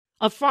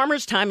A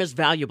farmer's time is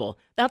valuable.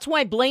 That's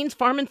why Blaine's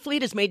Farm and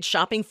Fleet has made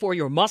shopping for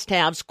your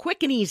must-haves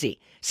quick and easy.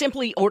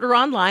 Simply order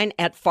online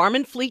at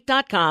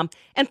farmandfleet.com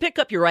and pick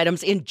up your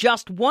items in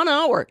just 1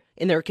 hour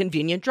in their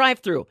convenient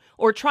drive-thru.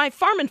 Or try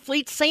Farm and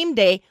Fleet's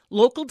same-day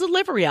local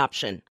delivery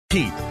option.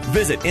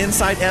 Visit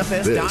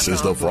InsideFS.com. This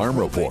is the Farm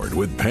Report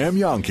with Pam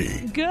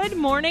Yonke. Good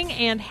morning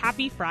and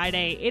happy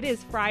Friday. It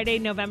is Friday,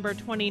 November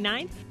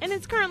 29th, and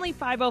it's currently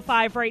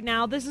 5:05 right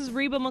now. This is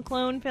Reba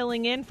McClone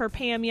filling in for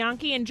Pam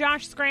Yonke, and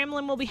Josh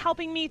Scramlin will be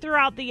helping me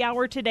throughout the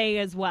hour today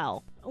as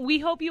well. We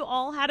hope you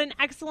all had an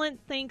excellent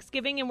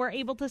Thanksgiving and were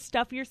able to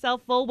stuff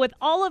yourself full with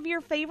all of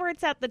your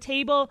favorites at the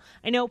table.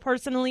 I know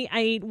personally I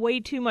ate way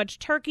too much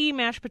turkey,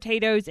 mashed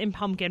potatoes, and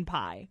pumpkin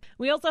pie.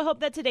 We also hope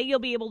that today you'll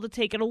be able to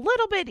take it a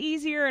little bit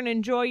easier and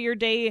enjoy your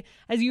day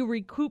as you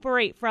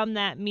recuperate from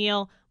that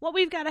meal. What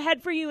we've got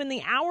ahead for you in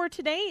the hour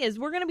today is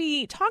we're going to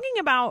be talking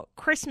about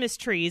Christmas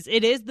trees.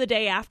 It is the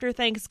day after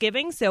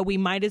Thanksgiving, so we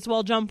might as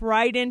well jump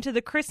right into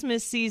the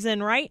Christmas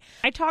season, right?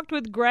 I talked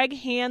with Greg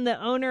Hand,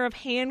 the owner of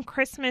Hand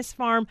Christmas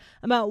Farm,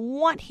 about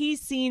what he's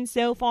seen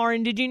so far.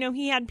 And did you know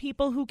he had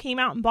people who came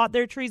out and bought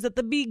their trees at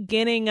the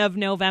beginning of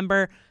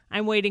November?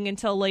 I'm waiting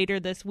until later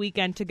this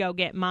weekend to go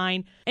get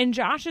mine. And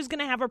Josh is going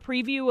to have a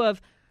preview of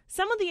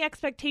some of the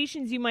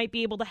expectations you might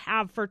be able to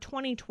have for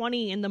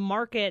 2020 in the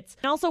markets,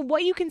 and also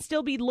what you can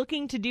still be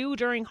looking to do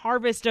during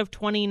harvest of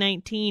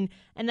 2019.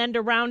 And then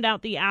to round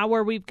out the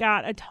hour, we've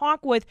got a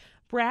talk with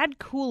Brad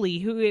Cooley,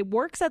 who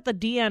works at the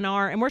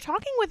DNR, and we're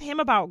talking with him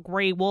about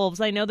gray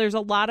wolves. I know there's a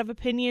lot of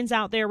opinions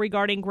out there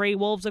regarding gray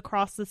wolves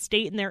across the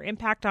state and their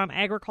impact on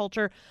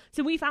agriculture,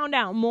 so we found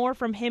out more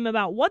from him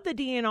about what the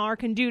DNR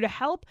can do to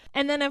help.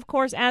 And then, of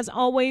course, as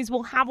always,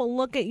 we'll have a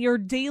look at your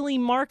daily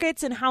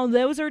markets and how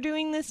those are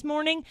doing this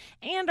morning,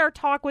 and our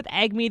talk with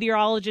ag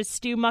meteorologist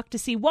Stu Muck to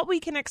see what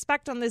we can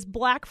expect on this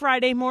Black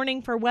Friday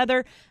morning for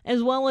weather,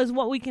 as well as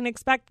what we can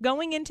expect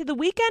going into the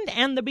weekend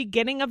and the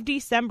beginning of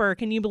December.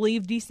 Can you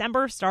believe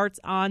December starts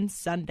on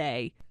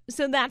Sunday?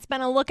 So that's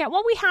been a look at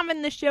what we have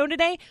in the show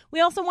today. We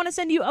also want to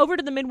send you over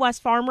to the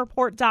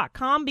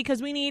MidwestFarmReport.com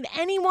because we need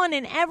anyone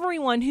and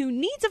everyone who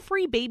needs a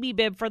free baby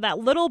bib for that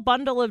little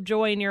bundle of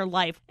joy in your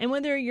life. And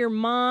whether you're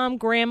mom,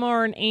 grandma,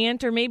 or an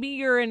aunt, or maybe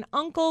you're an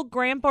uncle,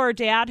 grandpa, or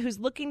dad who's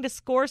looking to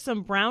score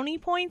some brownie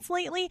points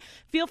lately,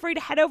 feel free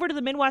to head over to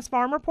the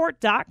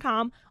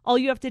MidwestFarmReport.com. All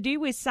you have to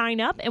do is sign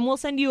up, and we'll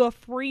send you a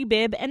free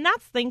bib, and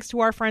that's thanks to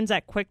our friends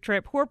at Quick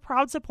Trip, who are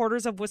proud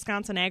supporters of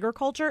Wisconsin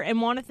agriculture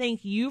and want to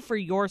thank you for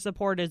your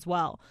support as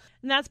well.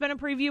 And that's been a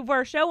preview of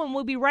our show, and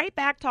we'll be right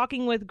back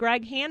talking with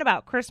Greg Hand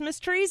about Christmas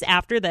trees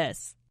after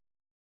this.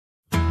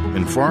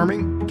 In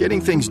farming,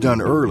 getting things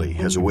done early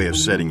has a way of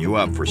setting you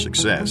up for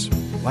success,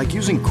 like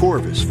using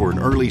Corvus for an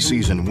early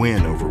season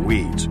win over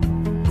weeds.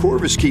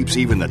 Corvus keeps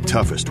even the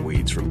toughest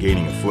weeds from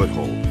gaining a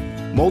foothold.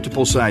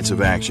 Multiple sites of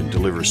action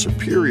deliver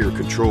superior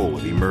control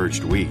of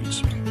emerged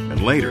weeds.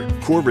 And later,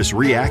 Corvus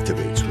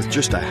reactivates with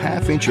just a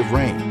 ½ inch of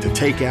rain to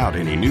take out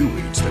any new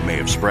weeds that may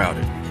have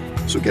sprouted.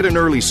 So get an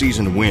early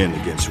season win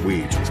against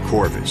weeds with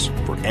Corvus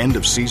for end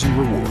of season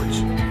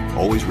rewards.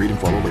 Always read and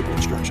follow label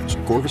instructions.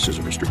 Corvus is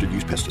a restricted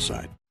use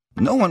pesticide.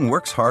 No one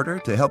works harder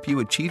to help you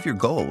achieve your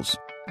goals.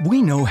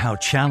 We know how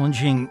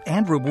challenging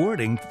and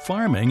rewarding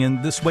farming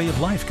and this way of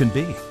life can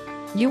be.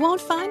 You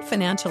won't find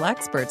financial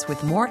experts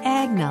with more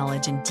ag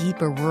knowledge and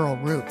deeper rural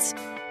roots.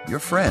 Your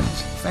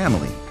friends,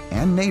 family,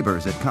 and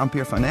neighbors at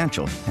Compeer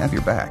Financial have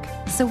your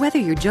back. So whether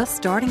you're just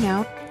starting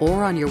out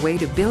or on your way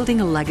to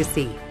building a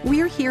legacy,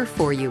 we're here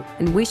for you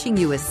and wishing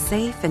you a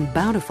safe and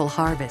bountiful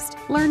harvest.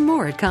 Learn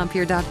more at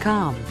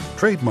Compeer.com.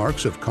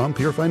 Trademarks of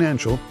Compeer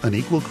Financial, an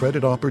equal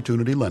credit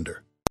opportunity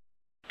lender.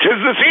 'Tis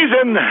the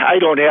season. I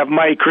don't have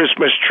my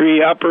Christmas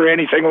tree up or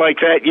anything like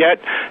that yet.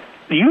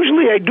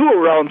 Usually I do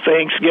around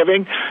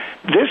Thanksgiving.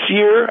 This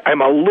year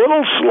I'm a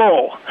little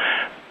slow.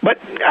 But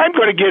I'm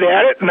going to get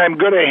at it, and I'm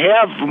going to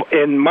have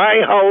in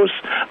my house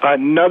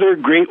another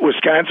great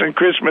Wisconsin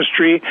Christmas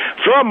tree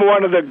from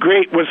one of the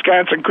great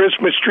Wisconsin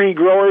Christmas tree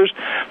growers.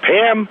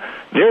 Pam,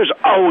 there's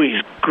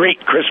always great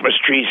Christmas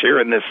trees here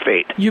in this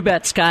state. You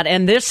bet, Scott.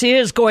 And this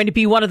is going to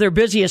be one of their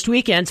busiest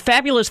weekends.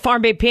 Fabulous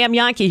Farm Babe Pam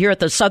Yonke here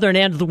at the southern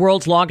end of the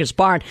world's longest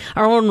barn.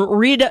 Our own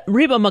Reba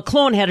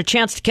McClone had a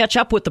chance to catch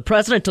up with the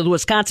president of the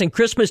Wisconsin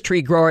Christmas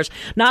tree growers.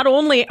 Not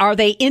only are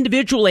they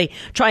individually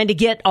trying to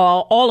get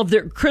all of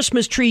their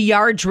Christmas tree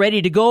yards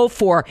ready to go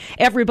for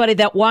everybody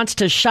that wants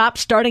to shop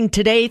starting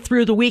today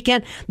through the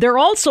weekend, they're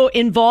also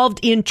involved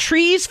in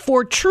Trees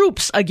for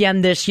Troops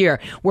again this year,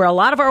 where a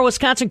lot of our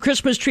Wisconsin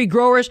Christmas tree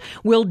growers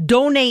will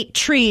donate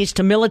trees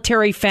to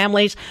military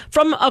families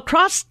from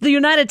across the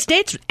United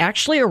States,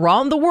 actually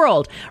around the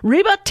world.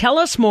 Reba, tell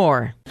us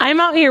more. I'm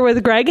out here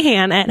with Greg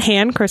Hand at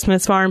Hand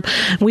Christmas Farm.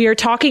 We are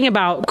talking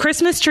about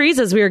Christmas trees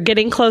as we are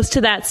getting close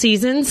to that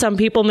season. Some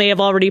people may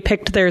have already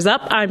picked theirs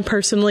up. I'm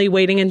personally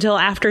waiting until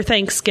after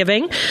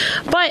Thanksgiving.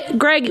 But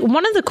Greg,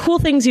 one of the cool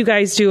things you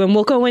guys do, and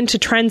we'll go into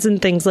trends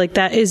and things like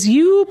that, is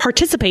you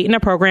participate in a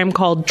program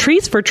called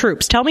Trees for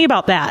Troops. Tell me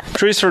about that.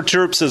 Trees for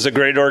Troops is a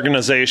great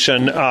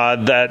organization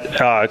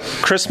that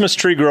Christmas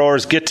tree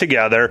growers get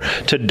together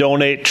to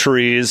donate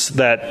trees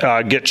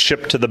that get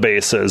shipped to the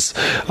bases.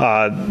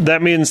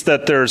 That means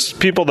that there's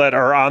people that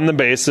are on the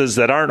bases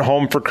that aren't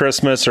home for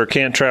Christmas or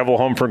can't travel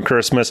home for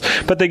Christmas,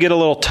 but they get a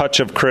little touch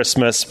of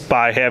Christmas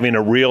by having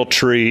a real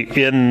tree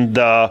in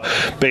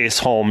the base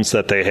homes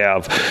that they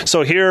have.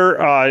 So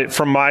here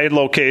from my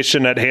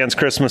location at Hans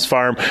Christmas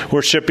Farm,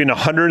 we're shipping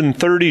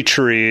 130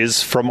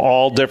 trees from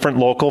all different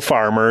local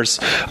farmers.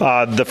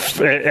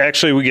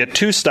 Actually, we get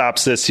 2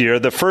 stops this year.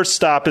 The first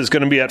stop is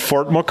going to be at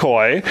Fort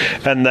McCoy,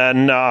 and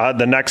then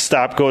the next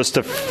stop goes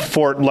to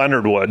Fort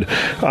Leonard Wood.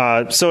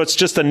 So it's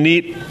just a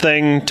neat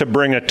thing to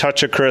bring a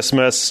touch of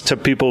Christmas to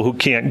people who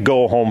can't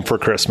go home for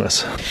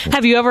Christmas.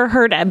 Have you ever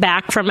heard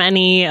back from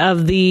any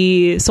of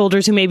the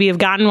soldiers who maybe have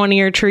gotten one of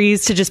your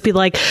trees to just be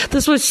like,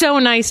 this was so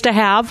nice to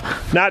have?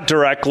 Not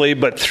directly,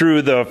 but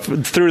through the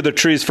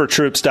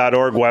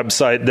treesfortroops.org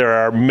website, there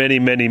are many,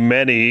 many,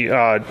 many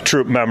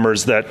troop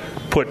members that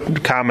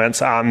put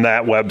comments on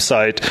that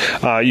website.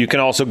 You can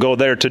also go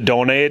there to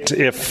donate.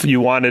 If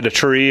you wanted a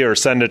tree or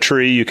send a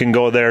tree, you can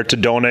go there to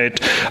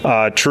donate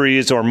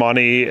trees or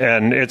money,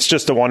 and it's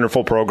just a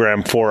wonderful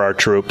program for our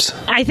troops.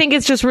 I think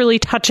it's just really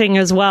touching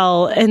as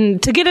well.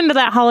 And to get into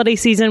that holiday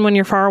season when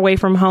you're far away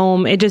from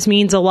home, it just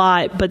means a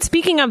lot. But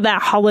speaking of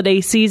that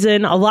holiday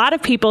season, a lot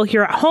of people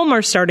here at home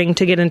are starting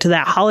to get into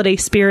that holiday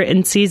spirit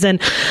and season.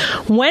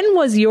 When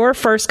was your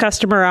first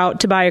customer out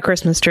to buy a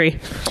Christmas tree?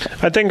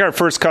 I think our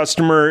first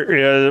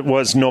customer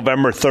was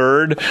November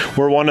 3rd.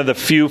 We're one of the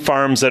few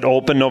farms that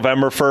open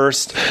November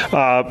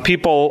 1st.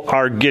 People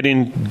are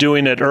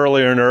doing it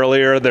earlier and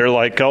earlier. They're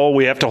like, oh,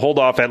 we have to hold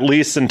off at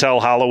least until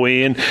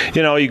Halloween.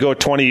 You go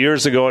 20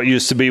 years ago, it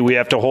used to be we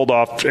have to hold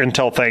off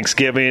until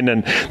Thanksgiving,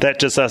 and that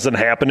just doesn't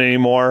happen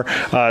anymore.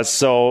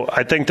 So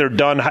I think they're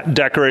done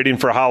decorating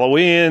for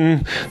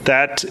Halloween.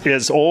 That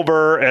is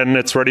over, and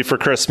it's ready for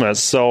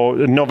Christmas. So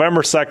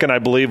November 2nd, I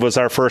believe, was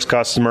our first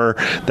customer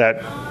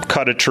that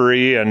cut a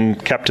tree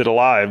and kept it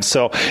alive.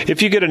 So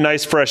if you get a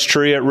nice fresh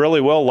tree, it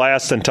really will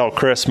last until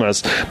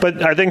Christmas.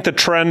 But I think the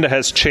trend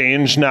has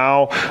changed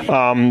now.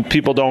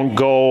 People don't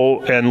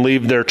go and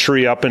leave their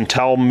tree up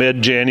until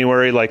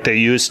mid-January like they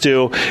used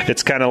to.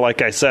 It's kind of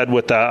like I said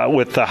with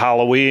the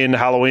Halloween.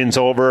 Halloween's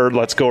over.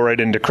 Let's go right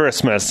into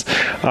Christmas.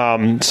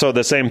 So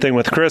the same thing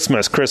with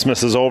Christmas.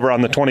 Christmas is over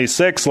on the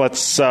 26th.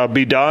 Let's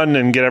be done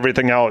and get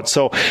everything out.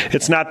 So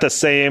it's not the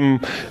same.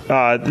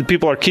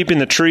 People are keeping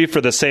the tree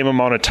for the same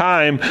amount of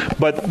time,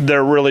 but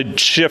they're really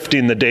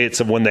shifting the dates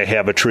of when they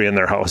have a tree in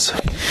their house.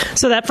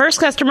 So that first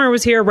customer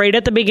was here right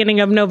at the beginning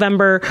of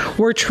November.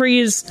 Were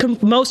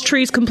most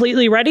trees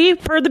completely ready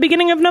for the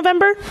beginning of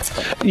November?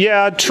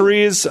 Yeah,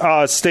 trees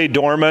stay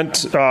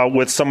dormant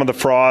with some of the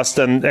frost,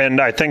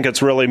 and I think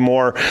it's really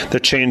more the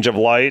change of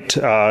light.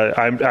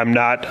 I'm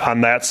not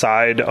on that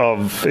side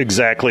of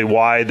exactly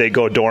why they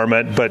go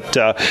dormant, but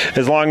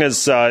as long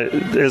as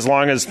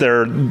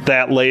they're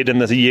that late in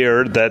the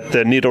year, that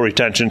the needle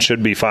retention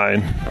should be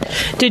fine.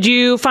 Did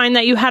you find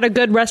that you had a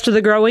good rest of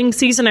the growing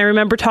season? I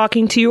remember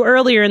talking to you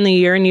earlier in the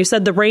year, and you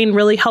said the rain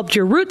really helped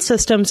your root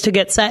systems to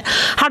get set.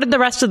 How did the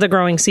rest of the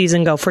growing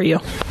season go for you?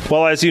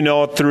 Well, as you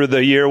know, through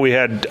the year we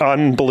had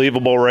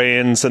unbelievable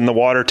rains, and the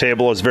water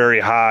table is very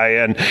high,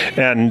 and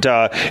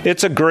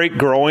it's a great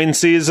growing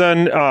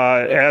season.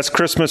 As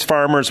Christmas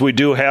farmers, we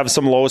do have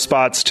some low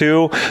spots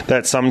too,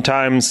 that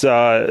sometimes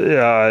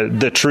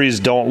the trees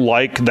don't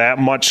like that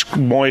much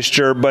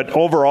moisture, but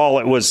overall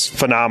it was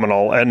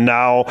phenomenal. And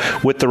now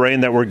with the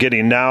rain that we're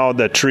getting now,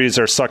 the trees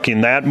are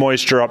sucking that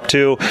moisture up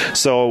too,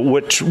 so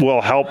which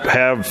will help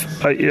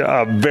have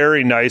a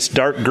very nice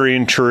dark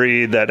green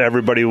tree that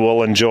everybody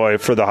will enjoy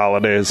for the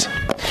holidays.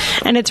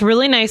 And it's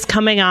really nice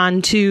coming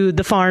on to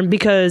the farm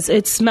because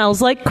it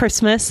smells like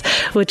Christmas,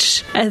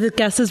 which I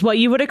guess is what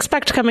you would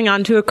expect coming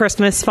onto a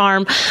Christmas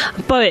farm.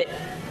 But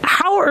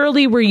how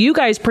early were you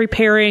guys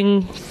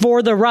preparing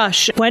for the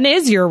rush? When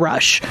is your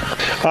rush?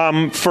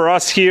 For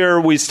us here,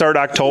 we start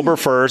October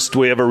 1st.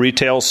 We have a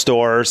retail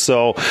store,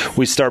 so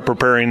we start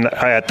preparing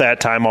at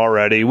that time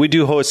already. We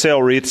do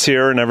wholesale wreaths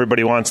here, and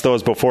everybody wants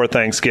those before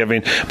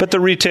Thanksgiving. But the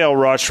retail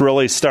rush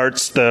really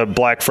starts the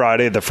Black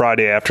Friday, the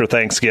Friday after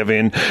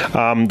Thanksgiving.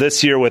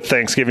 This year, with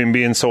Thanksgiving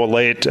being so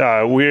late,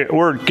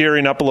 we're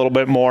gearing up a little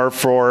bit more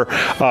for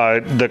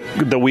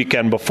the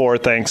weekend before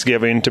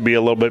Thanksgiving to be a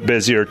little bit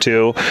busier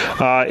too.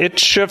 It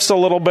shifts a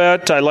little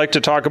bit. I like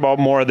to talk about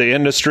more of the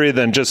industry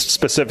than just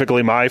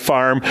specifically my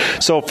farm.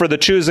 So for the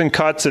chews and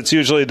cuts, it's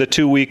usually the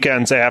 2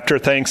 weekends after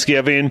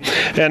Thanksgiving.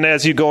 And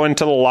as you go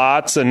into the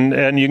lots,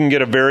 and you can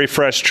get a very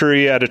fresh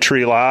tree at a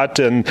tree lot,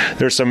 and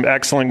there's some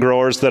excellent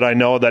growers that I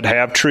know that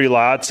have tree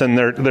lots, and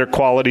they're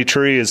quality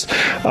trees.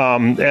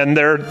 And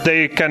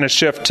they kind of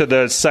shift to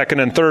the second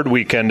and third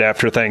weekend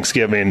after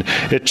Thanksgiving.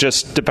 It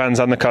just depends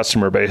on the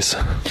customer base.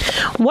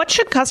 What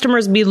should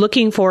customers be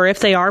looking for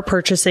if they are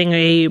purchasing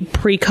a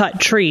pre-cut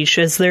tree?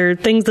 Is there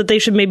things that they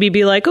should maybe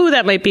be like, oh,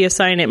 that might be a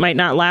sign it might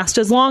not last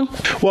as long?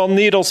 Well,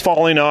 needles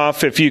falling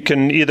off, if you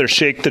can either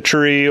shake the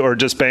tree or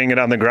just bang it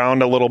on the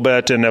ground a little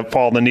bit, and if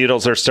all the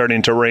needles are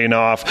starting to rain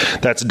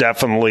off, that's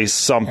definitely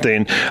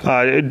something.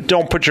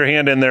 Don't put your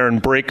hand in there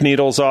and break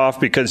needles off,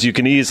 because you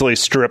can easily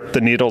strip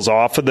the needles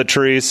off of the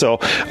tree. So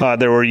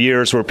there were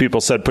years where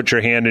people said, put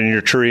your hand in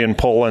your tree and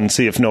pull and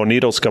see if no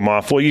needles come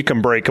off. Well, you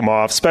can break them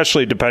off,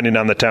 especially depending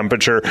on the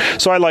temperature.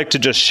 So I like to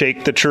just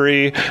shake the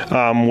tree,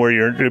 where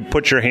you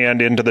put your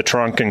hand into the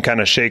trunk and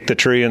kind of shake the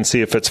tree and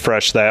see if it's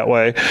fresh that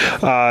way.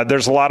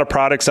 There's a lot of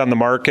products on the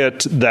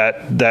market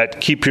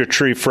that keep your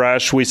tree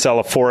fresh. We sell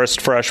a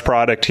Forest Fresh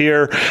product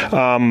here,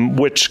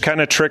 which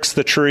kind of tricks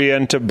the tree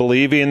into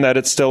believing that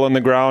it's still in the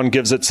ground,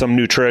 gives it some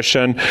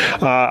nutrition.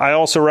 I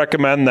also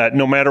recommend that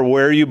no matter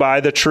where you buy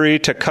the tree,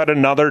 to cut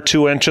another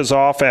 2 inches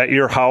off at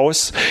your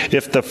house.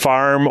 If the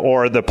farm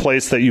or the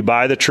place that you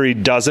buy the tree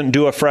doesn't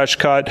do a fresh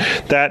cut,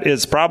 that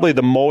is probably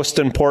the most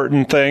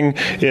important thing,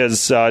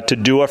 is to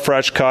do a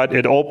fresh cut.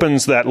 It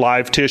opens that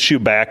live tissue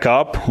back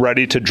up,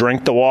 ready to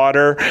drink the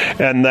water,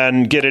 and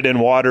then get it in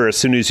water as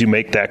soon as you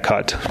make that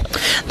cut.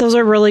 Those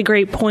are really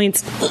great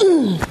points.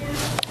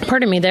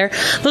 Pardon me there.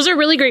 Those are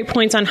really great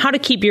points on how to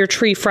keep your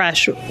tree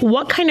fresh.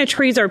 What kind of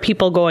trees are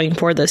people going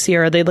for this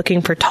year? Are they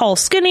looking for tall,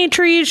 skinny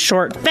trees,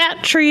 short,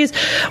 fat trees?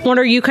 What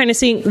are you kind of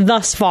seeing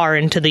thus far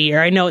into the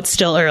year? I know it's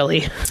still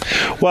early.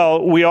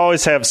 Well, we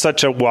always have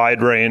such a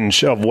wide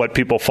range of what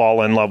people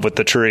fall in love with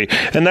the tree.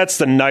 And that's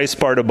the nice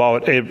part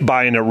about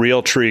buying a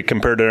real tree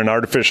compared to an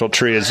artificial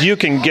tree, is you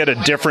can get a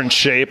different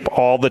shape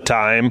all the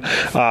time.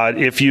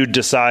 If you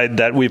decide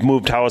that we've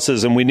moved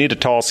houses and we need a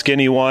tall,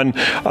 skinny one,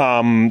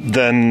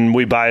 then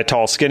we buy a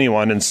tall, skinny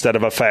one instead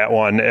of a fat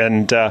one.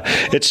 And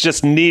it's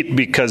just neat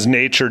because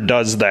nature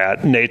does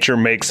that. Nature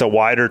makes a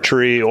wider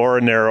tree or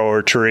a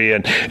narrower tree,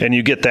 and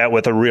you get that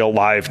with a real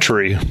live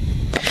tree.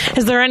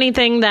 Is there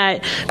anything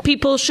that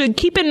people should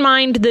keep in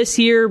mind this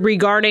year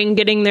regarding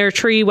getting their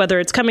tree, whether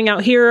it's coming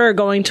out here or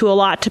going to a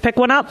lot to pick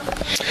one up?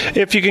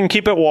 If you can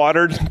keep it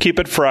watered, keep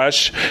it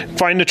fresh,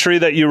 find a tree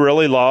that you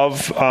really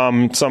love.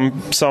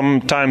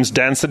 Sometimes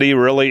density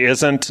really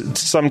isn't.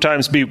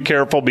 Sometimes be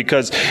careful,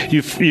 because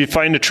you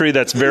find a tree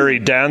that's very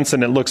dense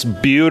and it looks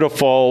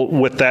beautiful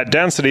with that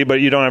density, but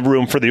you don't have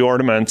room for the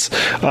ornaments.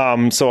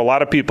 So a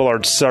lot of people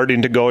are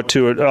starting to go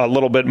to a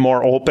little bit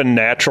more open,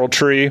 natural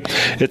tree.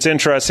 It's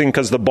interesting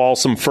because the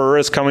balsam fir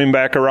is coming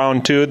back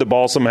around too. The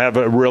balsam have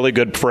a really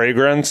good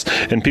fragrance,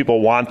 and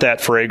people want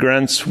that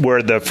fragrance,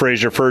 where the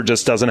Fraser fir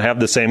just doesn't have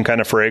the same kind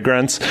of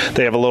fragrance.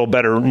 They have a little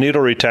better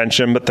needle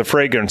retention, but the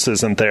fragrance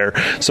isn't there.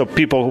 So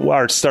people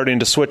are starting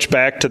to switch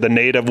back to the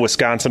native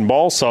Wisconsin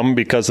balsam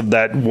because of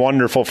that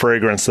wonderful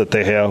fragrance that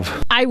they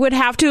have. I would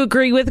have to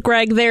agree with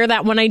Greg there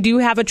that when I do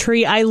have a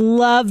tree, I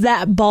love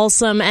that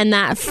balsam and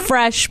that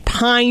fresh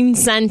pine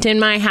scent in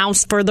my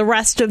house for the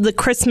rest of the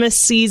Christmas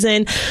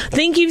season.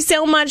 Thank you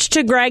so much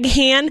to Greg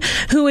Han,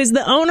 who is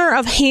the owner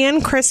of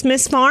Han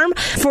Christmas Farm,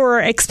 for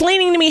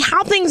explaining to me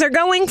how things are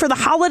going for the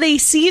holiday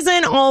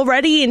season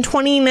already in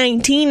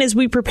 2019 as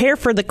we prepare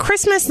for the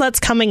Christmas that's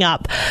coming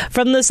up.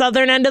 From the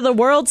southern end of the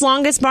world's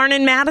longest barn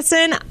in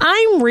Madison,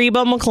 I'm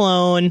Reba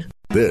McClone.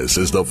 This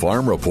is the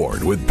Farm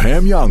Report with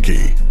Pam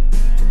Jahnke.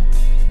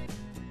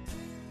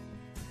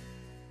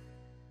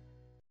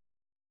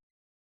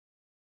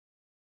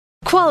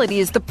 Quality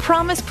is the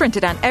promise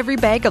printed on every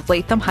bag of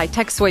Latham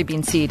High-Tech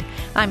soybean seed.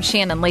 I'm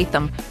Shannon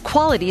Latham.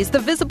 Quality is the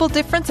visible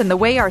difference in the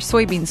way our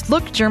soybeans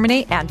look,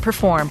 germinate, and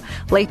perform.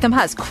 Latham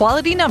has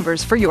quality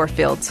numbers for your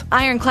fields.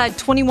 Ironclad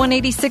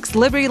 2186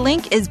 Liberty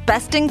Link is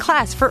best in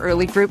class for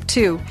early Group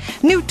 2.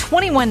 New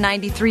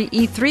 2193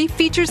 E3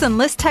 features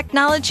Enlist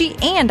technology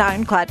and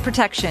Ironclad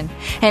protection.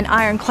 And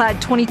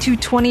Ironclad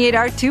 2228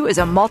 R2 is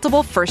a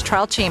multiple first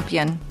trial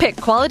champion. Pick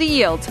quality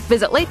yields.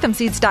 Visit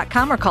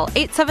lathamseeds.com or call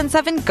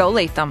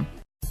 877-GO-LATHAM.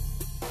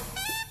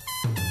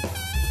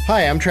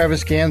 Hi, I'm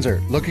Travis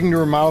Ganser. Looking to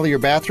remodel your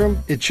bathroom?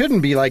 It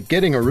shouldn't be like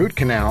getting a root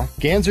canal.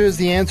 Ganser is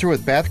the answer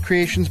with Bath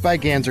Creations by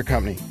Ganser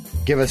Company.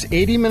 Give us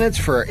 80 minutes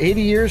for our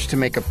 80 years to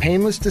make a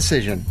painless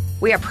decision.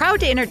 We are proud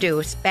to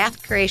introduce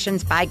Bath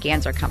Creations by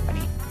Ganser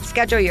Company.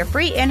 Schedule your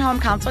free in-home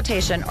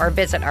consultation or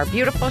visit our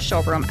beautiful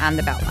showroom on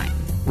the Beltline.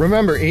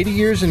 Remember, 80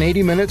 years and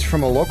 80 minutes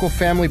from a local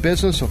family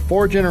business of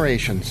 4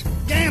 generations.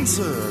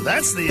 Ganser,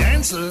 that's the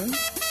answer.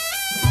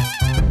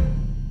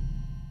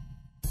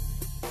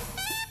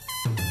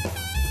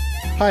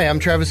 Hi, I'm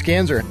Travis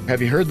Ganser.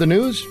 Have you heard the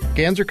news?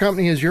 Ganser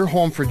Company is your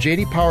home for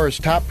J.D. Power's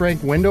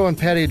top-ranked window and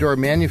patio door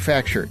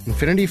manufacturer,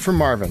 Infinity from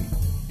Marvin.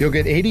 You'll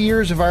get 80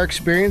 years of our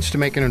experience to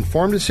make an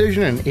informed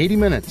decision in 80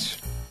 minutes.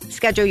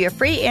 Schedule your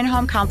free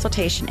in-home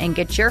consultation and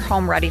get your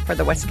home ready for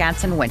the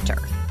Wisconsin winter.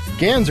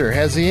 Ganser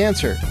has the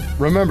answer.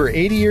 Remember,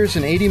 80 years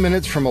and 80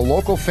 minutes from a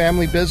local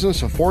family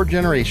business of 4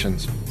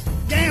 generations.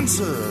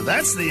 Ganser,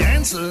 that's the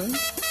answer.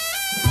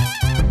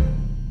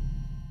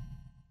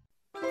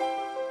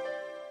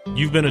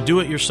 You've been a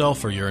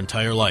do-it-yourselfer your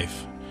entire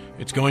life.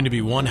 It's going to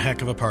be one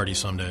heck of a party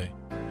someday.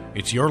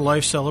 It's your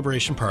life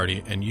celebration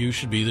party, and you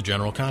should be the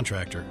general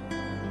contractor.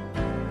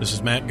 This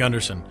is Matt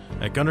Gunderson.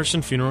 At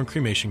Gunderson Funeral and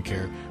Cremation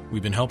Care,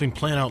 we've been helping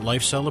plan out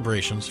life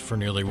celebrations for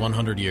nearly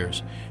 100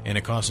 years, and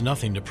it costs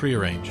nothing to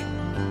prearrange.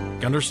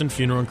 Gunderson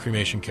Funeral and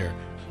Cremation Care,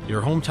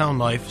 your hometown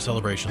life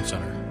celebration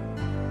center.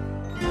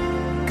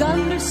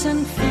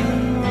 Gunderson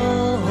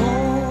Funeral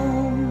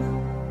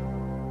Home.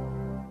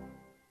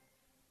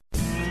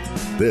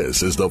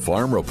 This is the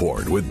Farm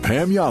Report with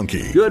Pam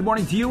Yonke. Good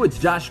morning to you. It's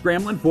Josh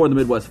Scramlin for the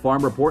Midwest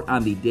Farm Report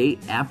on the day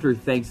after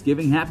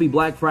Thanksgiving. Happy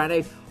Black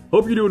Friday.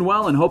 Hope you're doing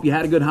well and hope you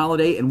had a good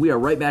holiday, and we are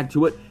right back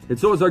to it. And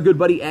so is our good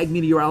buddy, ag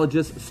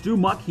meteorologist Stu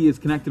Muck. He is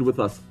connected with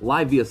us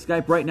live via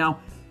Skype right now.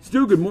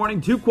 Stu, good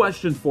morning. 2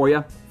 questions for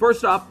you.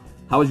 First off,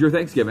 how was your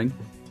Thanksgiving?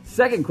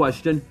 Second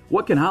question,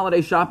 what can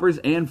holiday shoppers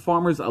and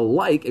farmers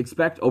alike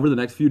expect over the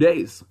next few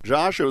days?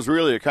 Josh, it was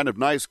really a kind of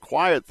nice,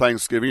 quiet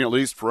Thanksgiving, at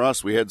least for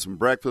us. We had some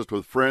breakfast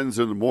with friends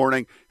in the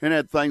morning and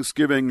had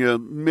Thanksgiving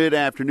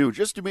mid-afternoon.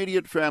 Just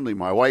immediate family.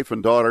 My wife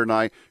and daughter and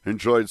I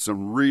enjoyed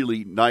some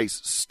really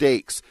nice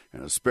steaks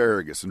and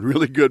asparagus and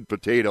really good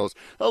potatoes.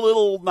 A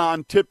little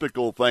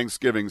non-typical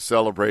Thanksgiving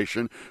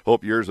celebration.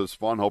 Hope yours is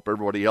fun. Hope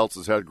everybody else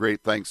has had a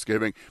great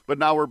Thanksgiving. But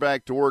now we're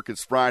back to work.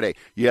 It's Friday.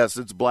 Yes,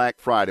 it's Black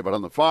Friday, but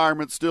on the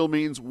farm it's still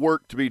means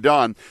work to be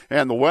done.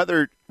 And the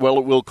weather, well,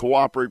 it will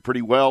cooperate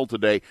pretty well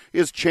today,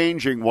 is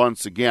changing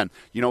once again.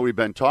 You know, we've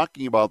been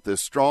talking about this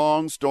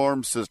strong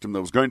storm system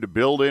that was going to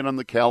build in on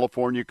the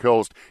California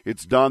coast.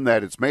 It's done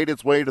that. It's made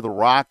its way to the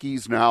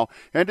Rockies now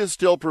and is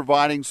still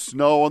providing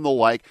snow and the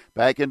like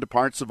back into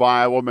parts of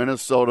Iowa,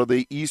 Minnesota,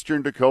 the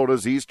eastern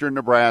Dakotas, eastern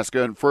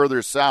Nebraska, and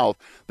further south.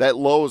 That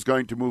low is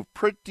going to move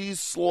pretty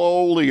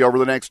slowly over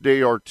the next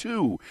day or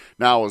two.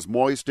 Now, as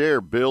moist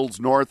air builds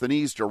north and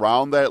east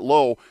around that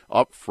low,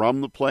 up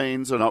from the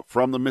plains and up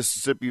from the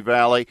Mississippi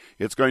Valley,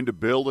 it's going to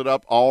build it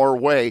up our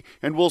way,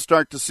 and we'll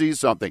start to see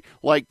something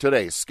like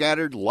today.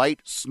 Scattered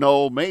light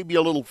snow, maybe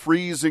a little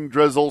freezing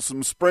drizzle,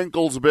 some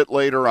sprinkles a bit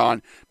later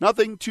on.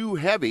 Nothing too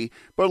heavy,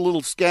 but a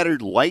little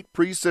scattered light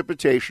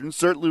precipitation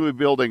certainly will be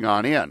building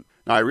on in.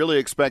 Now, I really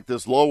expect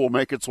this low will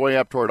make its way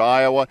up toward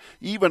Iowa,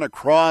 even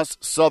across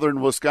southern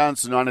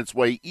Wisconsin on its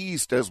way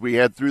east as we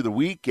head through the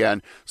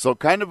weekend. So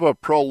kind of a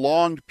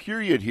prolonged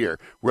period here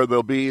where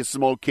there'll be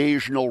some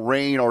occasional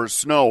rain or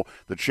snow.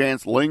 The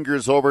chance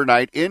lingers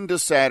overnight into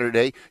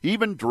Saturday,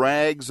 even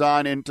drags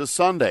on into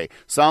Sunday.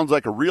 Sounds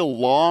like a real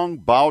long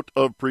bout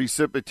of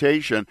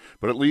precipitation,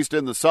 but at least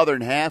in the southern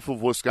half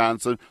of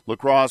Wisconsin, La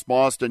Crosse,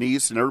 Boston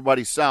East, and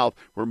everybody south,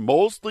 we're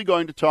mostly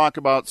going to talk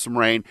about some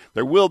rain.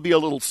 There will be a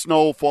little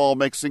snowfall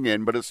mixing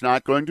in, but it's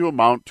not going to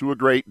amount to a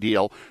great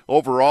deal.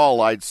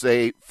 Overall, I'd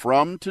say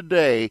from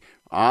today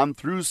on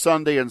through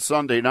Sunday and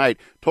Sunday night,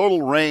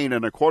 total rain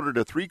in a 1/4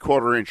 to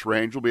 3/4 inch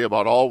range will be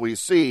about all we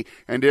see.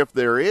 And if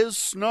there is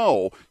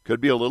snow,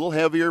 could be a little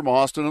heavier,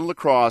 Boston and La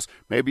Crosse,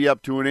 maybe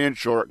up to 1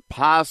 inch or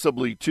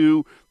possibly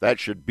 2. That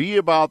should be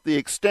about the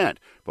extent.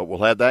 But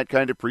we'll have that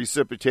kind of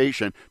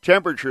precipitation.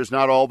 Temperature's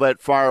not all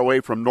that far away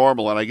from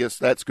normal, and I guess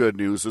that's good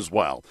news as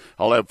well.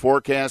 I'll have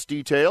forecast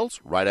details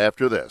right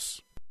after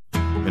this.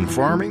 In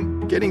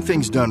farming, getting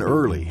things done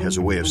early has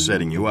a way of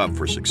setting you up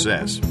for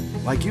success.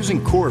 Like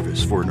using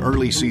Corvus for an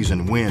early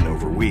season win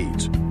over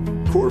weeds.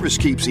 Corvus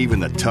keeps even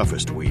the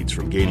toughest weeds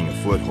from gaining a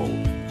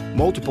foothold.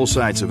 Multiple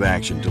sites of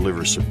action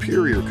deliver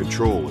superior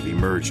control of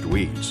emerged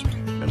weeds.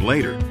 And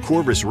later,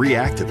 Corvus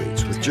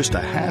reactivates with just a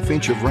 1/2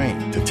 inch of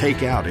rain to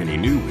take out any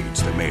new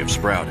weeds that may have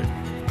sprouted.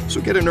 So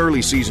get an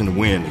early season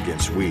win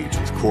against weeds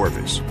with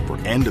Corvus for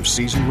end of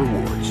season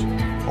rewards.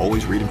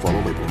 Always read and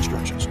follow label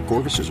instructions.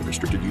 Corvus is a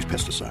restricted use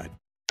pesticide.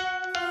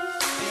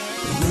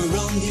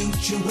 Rural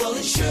Mutual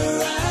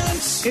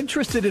Insurance.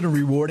 Interested in a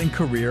rewarding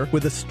career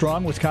with a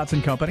strong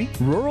Wisconsin company?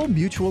 Rural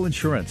Mutual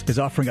Insurance is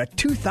offering a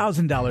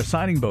 $2,000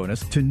 signing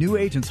bonus to new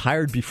agents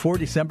hired before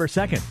December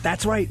 2nd.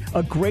 That's right,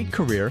 a great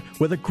career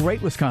with a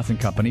great Wisconsin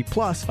company,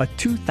 plus a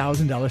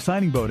 $2,000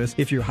 signing bonus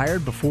if you're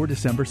hired before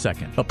December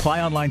 2nd.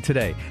 Apply online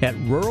today at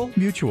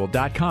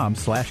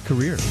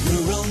ruralmutual.com/career.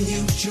 Rural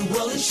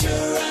Mutual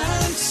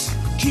Insurance,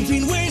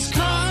 keeping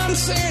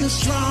Wisconsin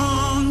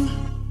strong.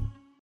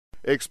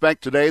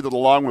 Expect today that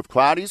along with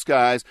cloudy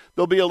skies,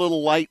 there'll be a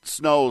little light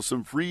snow,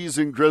 some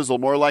freezing drizzle,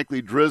 more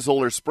likely drizzle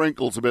or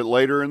sprinkles a bit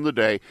later in the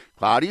day.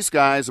 Cloudy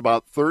skies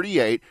about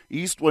 38,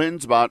 east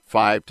winds about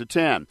 5 to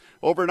 10.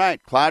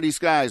 Overnight, cloudy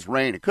skies,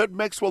 rain. It could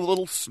mix with a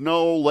little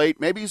snow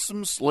late, maybe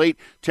some slate.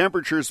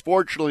 Temperatures,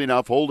 fortunately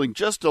enough, holding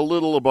just a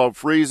little above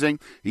freezing.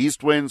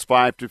 East winds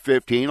 5 to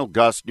 15, will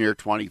gust near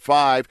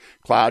 25.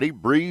 Cloudy,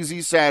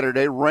 breezy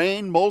Saturday.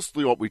 Rain,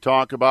 mostly what we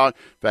talk about.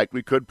 In fact,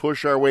 we could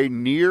push our way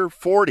near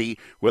 40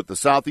 with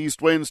the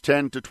southeast winds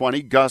 10 to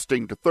 20,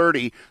 gusting to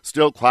 30.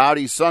 Still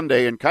cloudy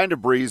Sunday and kind of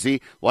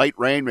breezy. Light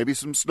rain, maybe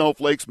some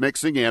snowflakes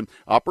mixing in.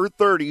 Upper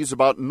 30s,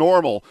 about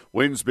normal.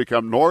 Winds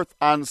become north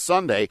on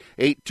Sunday,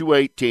 8 to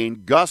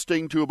 18,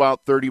 gusting to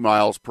about 30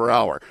 miles per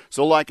hour.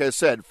 So like I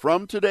said,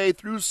 from today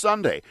through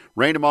Sunday,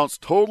 rain amounts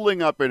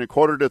totaling up in a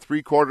 1/4 to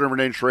 3/4 of an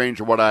inch range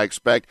of what I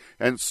expect,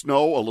 and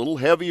snow a little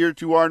heavier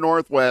to our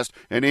northwest,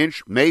 1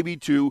 inch, maybe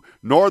 2.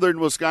 Northern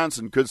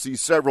Wisconsin could see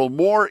several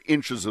more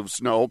inches of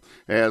snow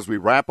as we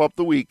wrap up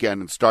the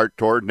weekend and start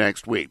toward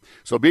next week.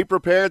 So be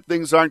prepared.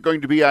 Things aren't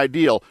going to be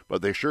ideal,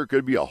 but they sure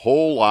could be a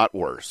whole lot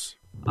worse.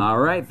 All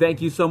right,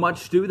 thank you so much,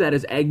 Stu. That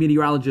is Ag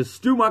Meteorologist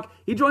Stu Muck.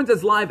 He joins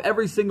us live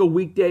every single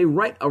weekday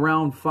right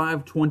around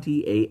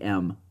 5:20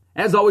 a.m.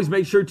 As always,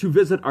 make sure to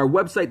visit our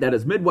website. That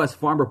is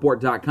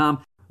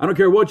MidwestFarmReport.com. I don't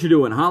care what you're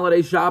doing,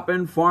 holiday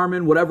shopping,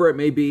 farming, whatever it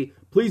may be.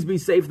 Please be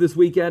safe this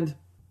weekend.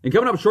 And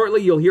coming up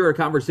shortly, you'll hear a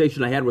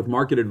conversation I had with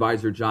market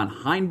advisor John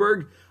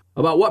Heinberg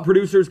about what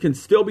producers can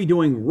still be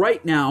doing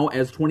right now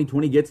as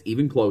 2020 gets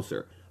even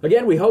closer.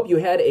 Again, we hope you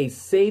had a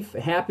safe,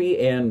 happy,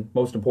 and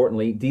most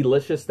importantly,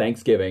 delicious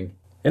Thanksgiving.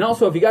 And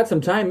also, if you got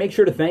some time, make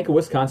sure to thank a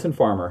Wisconsin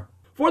farmer.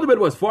 For the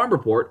Midwest Farm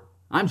Report,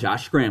 I'm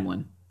Josh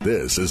Scramlin.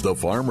 This is the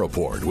Farm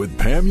Report with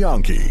Pam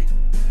Yonke.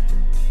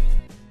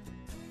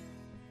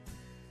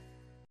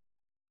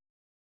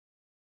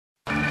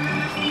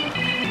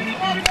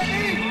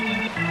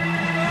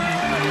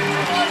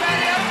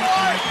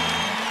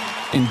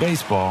 In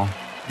baseball,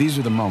 these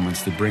are the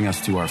moments that bring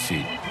us to our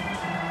feet.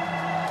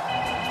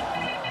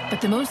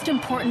 But the most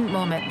important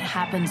moment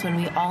happens when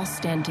we all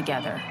stand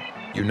together.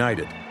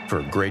 United for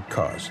a great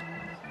cause.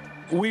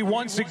 We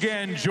once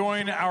again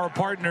join our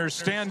partners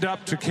Stand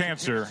Up to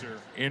Cancer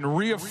in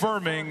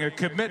reaffirming a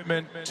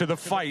commitment to the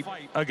fight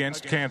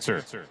against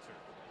cancer.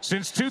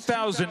 Since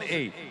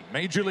 2008,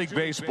 Major League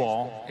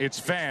Baseball, its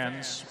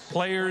fans,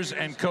 players,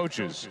 and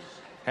coaches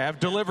have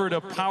delivered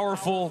a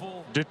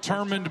powerful,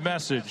 determined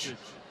message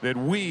that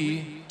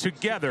we,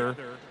 together,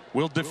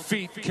 will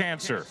defeat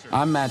cancer.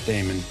 I'm Matt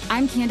Damon.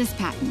 I'm Candace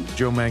Patton.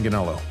 Joe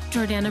Manganiello.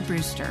 Jordana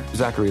Brewster.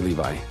 Zachary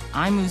Levi.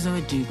 I'm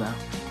Uzo Aduba.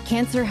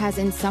 Cancer has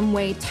in some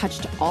way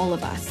touched all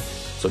of us.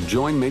 So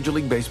join Major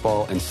League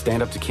Baseball and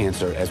Stand Up to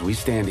Cancer as we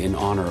stand in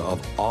honor of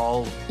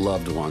all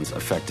loved ones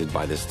affected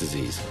by this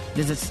disease.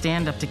 Visit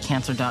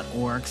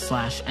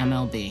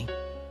standuptocancer.org/MLB.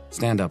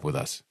 Stand up with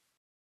us.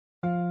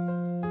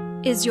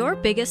 Is your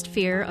biggest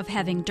fear of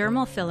having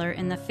dermal filler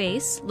in the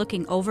face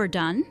looking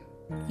overdone?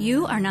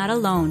 You are not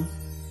alone.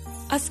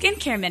 A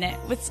skincare minute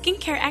with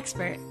skincare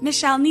expert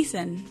Michelle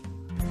Neeson.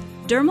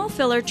 Dermal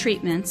filler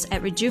treatments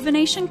at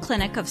Rejuvenation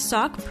Clinic of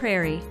Sauk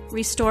Prairie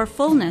restore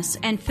fullness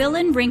and fill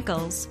in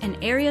wrinkles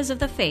in areas of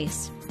the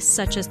face,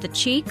 such as the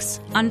cheeks,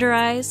 under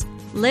eyes,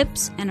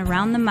 lips, and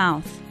around the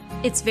mouth.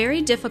 It's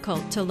very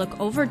difficult to look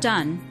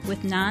overdone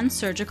with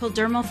non-surgical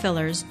dermal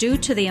fillers due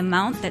to the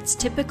amount that's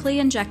typically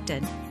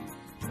injected.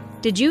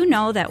 Did you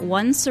know that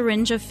 1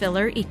 syringe of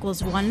filler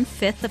equals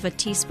 1/5 of a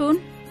teaspoon?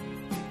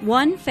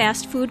 1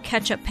 fast food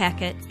ketchup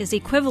packet is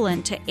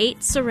equivalent to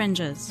 8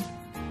 syringes.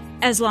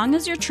 As long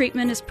as your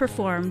treatment is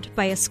performed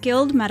by a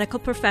skilled medical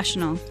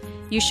professional,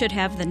 you should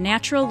have the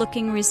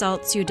natural-looking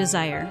results you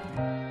desire.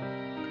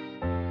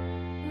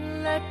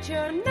 Let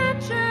your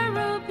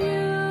natural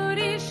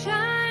beauty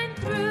shine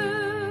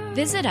through.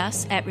 Visit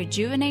us at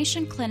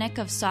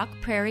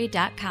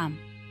rejuvenationclinicofsaukprairie.com.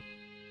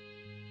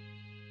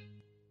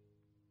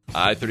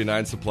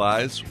 I-39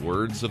 Supplies,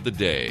 words of the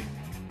day.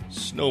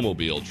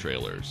 Snowmobile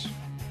trailers.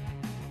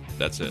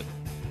 That's it.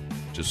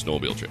 Just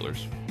snowmobile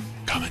trailers.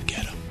 Come and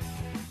get them.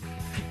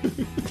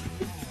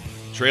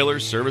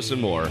 Trailers, service,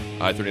 and more.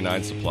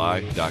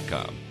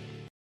 I39supply.com.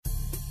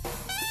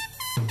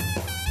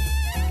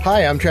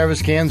 Hi, I'm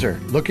Travis Ganser.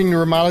 Looking to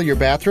remodel your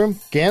bathroom?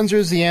 Ganser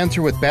is the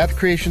answer with Bath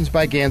Creations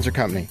by Ganser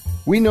Company.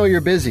 We know you're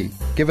busy.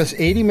 Give us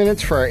 80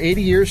 minutes for our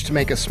 80 years to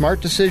make a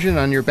smart decision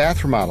on your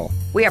bath remodel.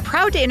 We are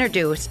proud to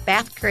introduce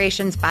Bath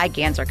Creations by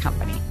Ganser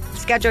Company.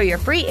 Schedule your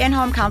free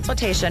in-home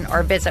consultation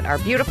or visit our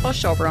beautiful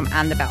showroom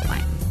on the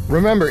Beltline.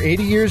 Remember,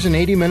 80 years and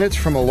 80 minutes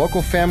from a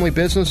local family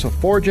business of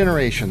 4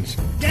 generations.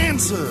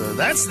 Ganser,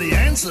 that's the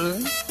answer.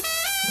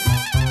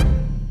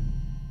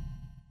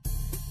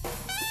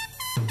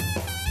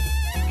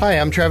 Hi,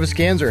 I'm Travis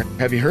Ganser.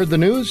 Have you heard the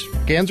news?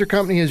 Ganser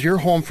Company is your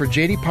home for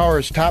J.D.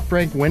 Power's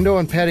top-ranked window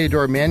and patio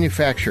door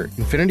manufacturer,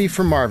 Infinity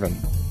from Marvin.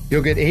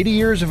 You'll get 80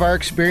 years of our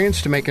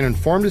experience to make an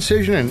informed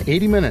decision in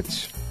 80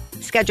 minutes.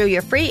 Schedule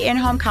your free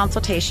in-home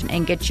consultation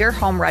and get your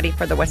home ready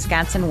for the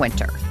Wisconsin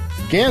winter.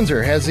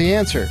 Ganser has the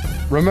answer.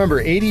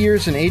 Remember, 80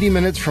 years and 80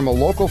 minutes from a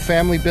local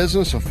family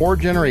business of 4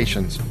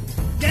 generations.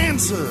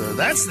 Ganser,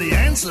 that's the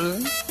answer.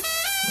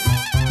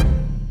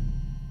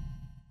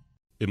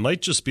 It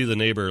might just be the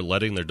neighbor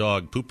letting their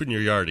dog poop in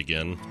your yard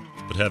again,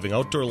 but having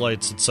outdoor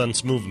lights that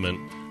sense movement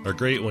are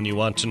great when you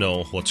want to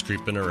know what's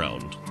creeping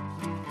around.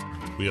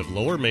 We have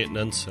lower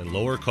maintenance and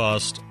lower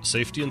cost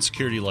safety and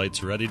security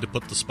lights ready to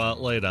put the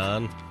spotlight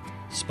on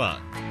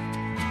Spot.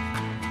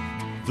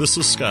 This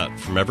is Scott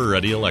from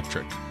EverReady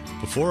Electric.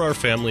 Before our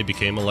family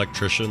became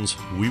electricians,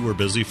 we were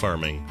busy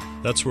farming.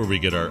 That's where we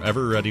get our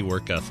EverReady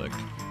work ethic.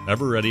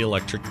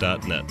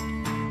 EverReadyElectric.net.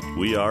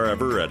 We are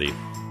EverReady.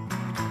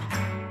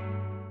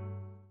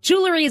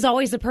 Jewelry is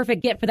always the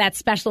perfect gift for that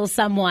special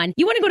someone.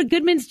 You want to go to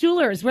Goodman's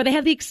Jewelers, where they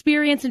have the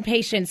experience and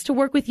patience to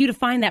work with you to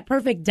find that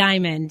perfect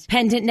diamond.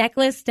 Pendant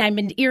necklace,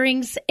 diamond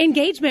earrings,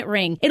 engagement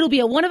ring. It'll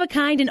be a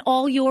one-of-a-kind and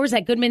all yours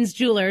at Goodman's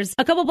Jewelers,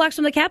 a couple blocks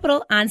from the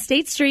Capitol on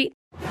State Street.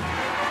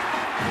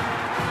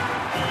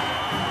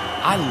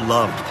 I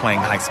loved playing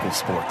high school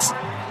sports.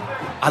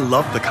 I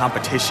loved the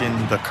competition,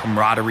 the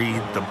camaraderie,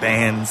 the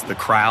bands, the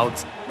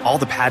crowds, all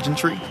the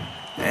pageantry,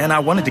 and I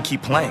wanted to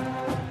keep playing.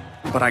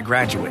 But I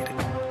graduated.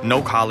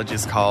 No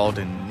colleges called,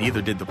 and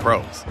neither did the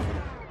pros.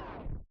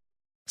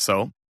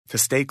 So, to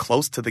stay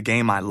close to the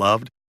game I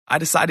loved, I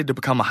decided to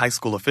become a high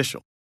school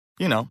official.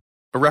 You know,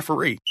 a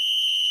referee.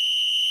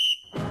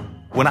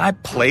 When I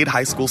played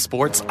high school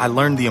sports, I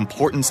learned the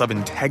importance of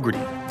integrity,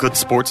 good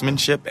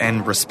sportsmanship,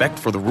 and respect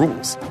for the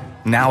rules.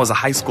 Now, as a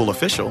high school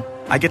official,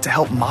 I get to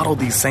help model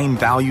these same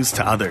values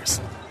to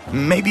others.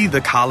 Maybe the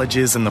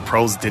colleges and the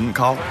pros didn't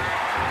call,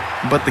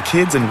 but the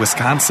kids in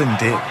Wisconsin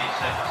did.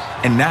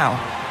 And now,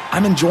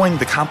 I'm enjoying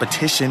the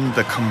competition,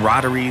 the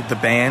camaraderie, the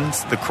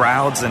bands, the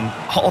crowds, and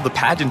all the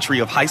pageantry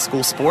of high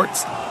school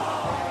sports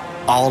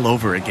all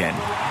over again.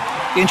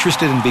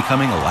 Interested in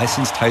becoming a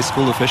licensed high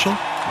school official?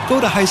 Go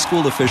to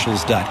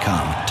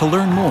highschoolofficials.com to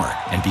learn more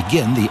and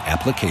begin the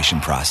application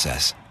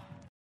process.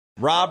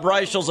 Rob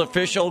Reichel's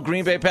official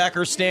Green Bay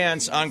Packers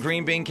stance on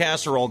green bean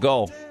casserole.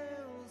 Go.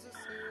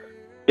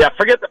 Yeah,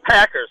 forget the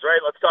Packers, right?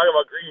 Let's talk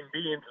about green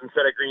beans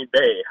instead of Green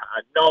Bay.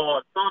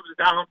 No, thumbs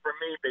down for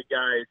me, big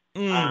guys.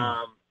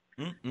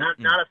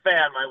 Not a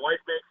fan. My wife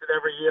makes it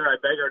every year. I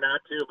beg her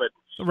not to, but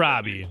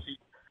Robbie.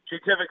 She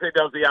typically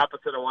does the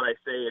opposite of what I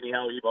say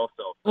anyhow, Evo.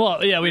 So.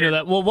 Well, yeah, we know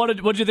that. Well, what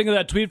did you think of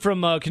that tweet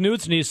from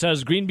Knutson? He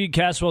says green bean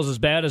casserole is as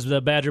bad as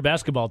the Badger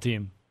basketball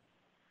team.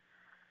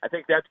 I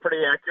think that's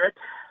pretty accurate.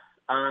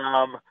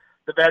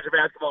 The Badger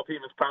basketball team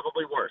is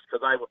probably worse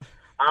because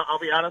I'll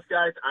be honest,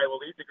 guys. I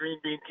will eat the green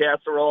bean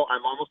casserole.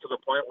 I'm almost to the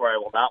point where I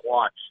will not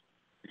watch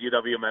the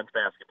UW men's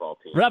basketball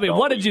team. Robbie,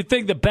 what did you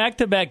think the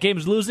back-to-back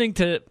games losing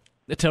to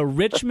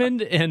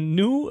Richmond and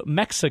New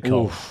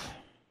Mexico?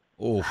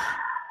 Oof.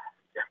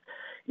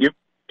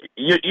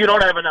 You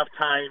don't have enough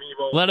time,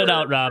 Evo. Let it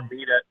out, Rob. For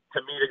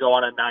me to go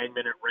on a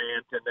 9-minute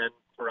rant and then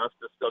for us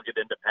to still get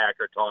into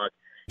Packer talk.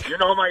 You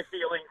know my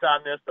feelings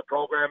on this. The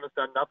program has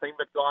done nothing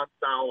but gone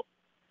south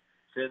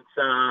since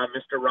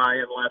Mr.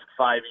 Ryan left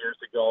 5 years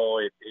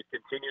ago. It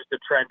continues to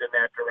trend in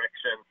that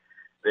direction.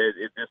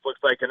 This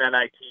looks like an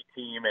NIT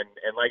team,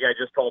 and like I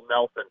just told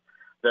Nelson,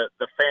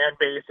 the fan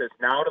base is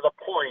now to the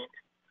point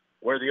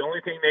where the only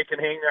thing they can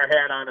hang their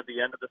hat on at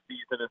the end of the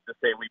season is to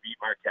say we beat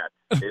Marquette.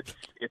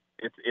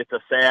 It's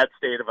a sad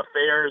state of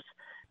affairs,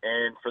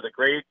 and for the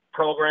great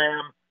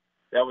program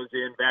that was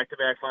in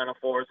back-to-back Final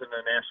Fours and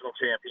the national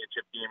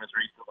championship game as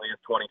recently as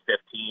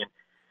 2015,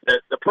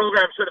 the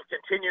program should have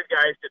continued,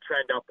 guys, to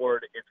trend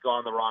upward. It's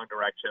gone the wrong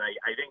direction.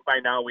 I think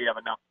by now we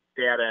have enough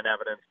data and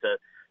evidence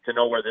to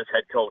know where this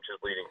head coach is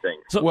leading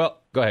things. So,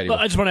 well, go ahead.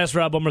 I just want to ask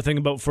Rob one more thing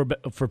about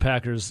for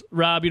Packers.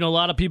 Rob, a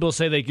lot of people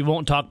say they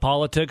won't talk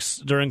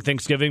politics during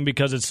Thanksgiving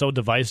because it's so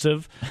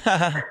divisive.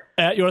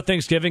 At your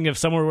Thanksgiving, if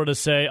someone were to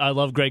say, I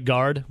love Greg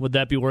Gard, would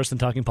that be worse than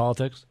talking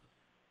politics?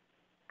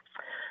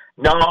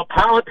 No,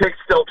 politics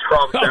still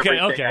trumps everything.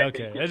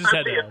 Okay.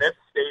 Especially in this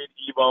state,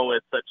 Evo,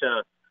 it's such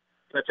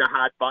a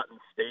hot button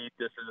state.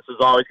 This is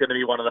always going to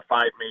be one of the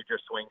 5 major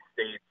swing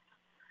states.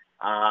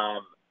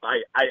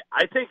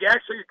 I think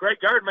actually Greg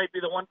Gard might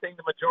be the one thing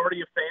the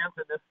majority of fans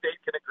in this state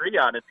can agree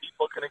on and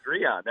people can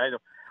agree on. I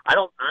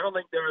don't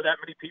think there are that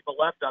many people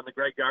left on the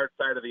Greg Gard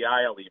side of the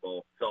aisle,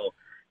 Evo. So,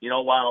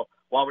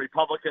 while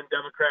Republican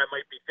Democrat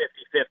might be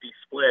 50-50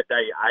 split,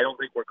 I don't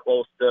think we're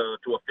close to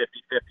a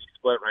 50-50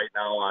 split right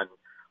now on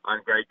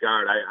Greg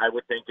Gard. I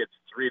would think it's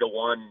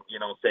 3-1,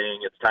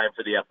 saying it's time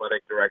for the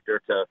athletic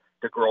director to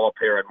grow up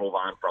here and move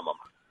on from him.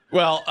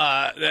 Well,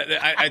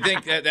 I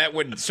think that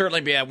would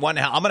certainly be at one.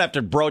 I'm going to have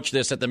to broach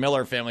this at the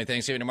Miller family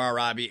Thanksgiving tomorrow,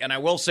 Robbie. And I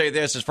will say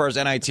this as far as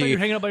NIT. You're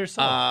hanging out by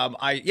yourself.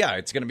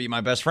 It's going to be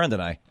my best friend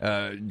and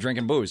I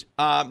drinking booze.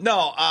 Rob,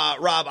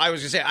 I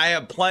was going to say I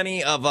have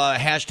plenty of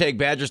hashtag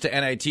Badgers to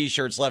NIT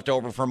shirts left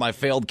over from my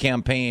failed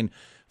campaign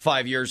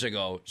 5 years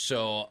ago.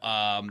 So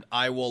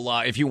I will,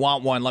 if you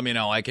want one, let me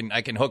know. I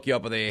can hook you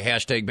up with a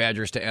hashtag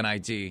Badgers to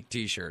NIT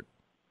T-shirt.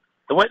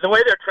 The way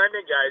they're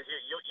trending, guys,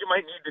 you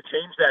might need to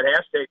change that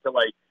hashtag to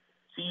like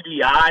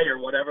CBI or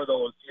whatever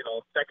those,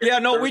 second. Yeah,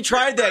 no, we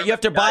tried that. You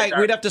have to buy.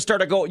 We'd have to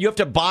start you have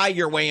to buy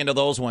your way into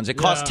those ones. It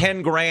costs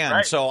 $10,000.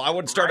 Right. So I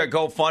would start a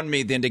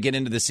GoFundMe then to get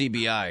into the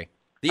CBI.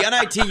 The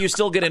NIT, you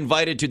still get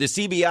invited to. The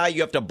CBI,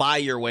 you have to buy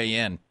your way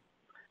in.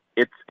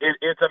 It's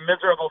a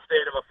miserable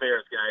state of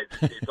affairs,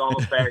 guys. It's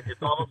almost back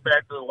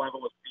to the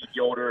level of Steve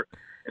Yoder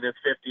and his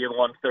 50 and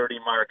 130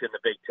 mark in the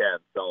Big Ten.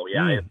 So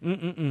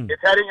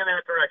it's heading in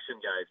that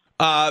direction,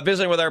 guys.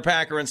 Visiting with our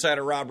Packer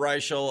insider Rob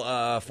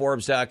Reichel,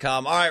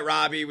 Forbes.com. All right,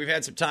 Robbie, we've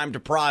had some time to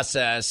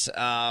process.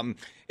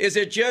 Is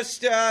it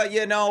just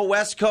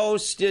West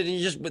Coast?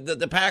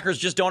 The Packers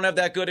just don't have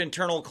that good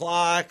internal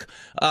clock?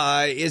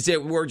 Is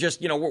it we're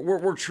just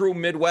we're true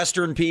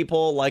Midwestern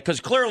people? Because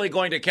clearly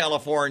going to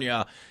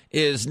California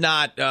is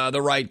not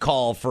the right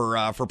call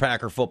for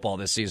Packer football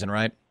this season,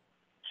 right?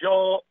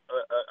 Joel,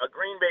 a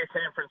Green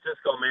Bay-San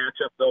Francisco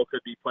matchup, though,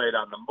 could be played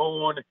on the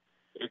moon.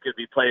 It could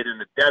be played in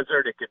the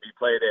desert. It could be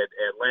played at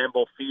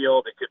Lambeau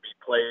Field. It could be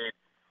played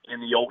in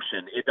the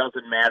ocean. It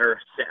doesn't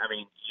matter. I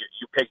mean,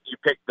 you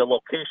pick the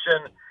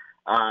location.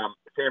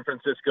 San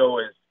Francisco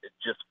is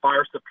just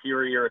far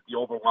superior at the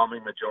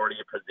overwhelming majority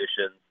of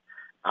positions.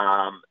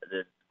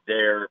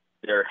 They're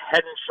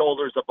head and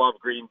shoulders above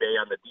Green Bay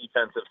on the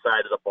defensive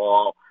side of the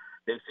ball.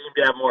 They seem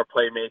to have more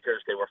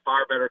playmakers. They were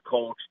far better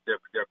coached.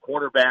 Their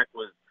quarterback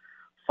was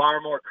far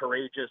more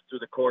courageous through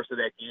the course of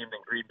that game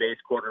than Green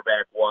Bay's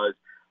quarterback was.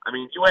 I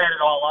mean, you add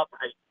it all up.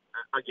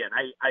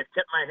 I've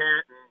tipped my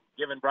hat and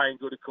given Brian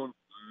Gutekunst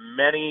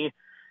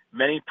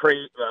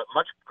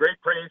much great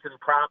praise and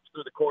props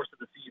through the course of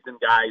the season,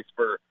 guys,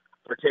 for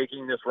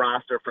taking this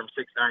roster from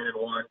 6-9-1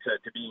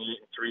 to being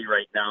 8-3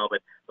 right now.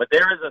 But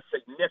there is a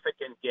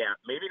significant gap.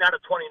 Maybe not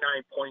a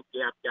 29-point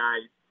gap,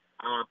 guys,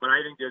 but I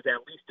think there's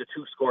at least a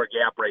 2-score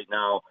gap right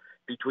now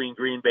between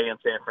Green Bay and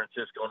San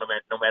Francisco,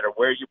 no matter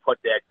where you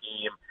put that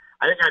game.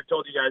 I think I've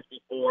told you guys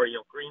before,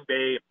 Green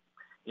Bay,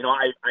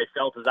 I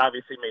felt has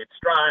obviously made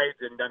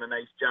strides and done a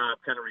nice job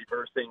kind of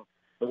reversing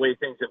the way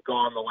things have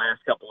gone the last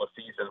couple of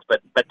seasons.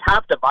 But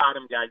top to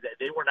bottom, guys,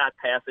 they were not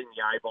passing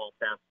the eyeball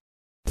test.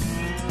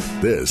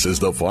 This is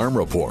the Farm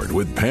Report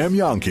with Pam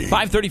Yonke.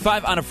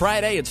 5:35 on a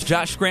Friday. It's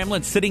Josh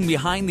Scramlin sitting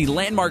behind the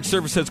Landmark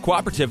Services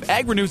Cooperative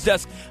Agri-News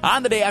Desk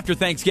on the day after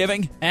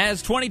Thanksgiving.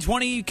 As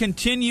 2020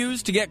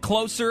 continues to get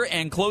closer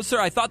and closer,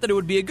 I thought that it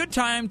would be a good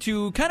time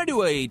to kind of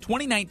do a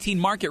 2019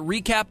 market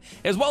recap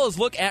as well as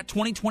look at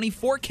 2020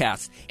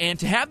 forecasts. And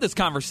to have this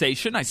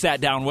conversation, I sat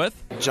down with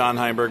John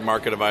Heinberg,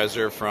 Market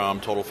Advisor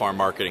from Total Farm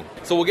Marketing.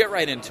 So we'll get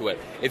right into it.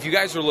 If you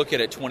guys are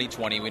looking at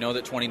 2020, we know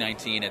that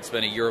 2019, it's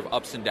been a year of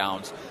ups and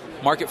downs.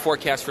 Market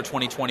forecast for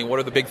 2020, what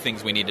are the big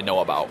things we need to know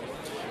about?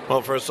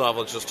 Well, first off,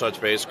 let's just touch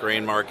base,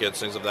 grain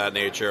markets, things of that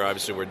nature.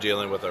 Obviously, we're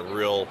dealing with a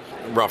real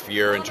rough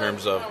year in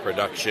terms of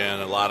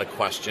production, a lot of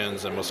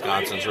questions, and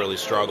Wisconsin's really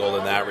struggled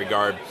in that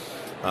regard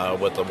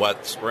with the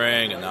wet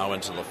spring and now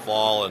into the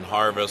fall and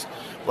harvest.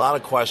 A lot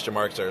of question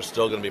marks that are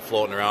still going to be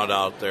floating around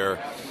out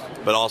there.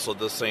 But also at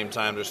the same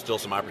time, there's still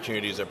some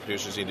opportunities that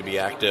producers need to be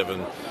active.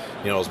 And,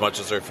 as much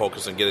as they're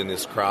focused on getting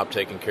this crop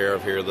taken care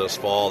of here this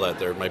fall, that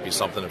there might be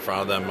something in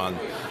front of them on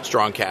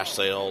strong cash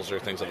sales or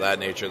things of that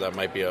nature that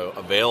might be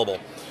available.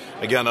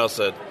 Again, us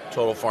at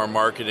Total Farm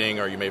Marketing,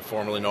 or you may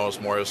formerly know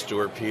us more as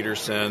Stuart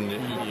Peterson,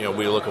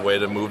 we look a way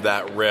to move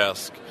that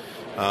risk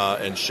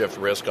and shift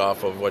risk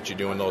off of what you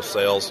do in those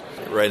sales.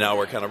 Right now,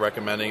 we're kind of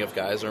recommending if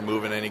guys are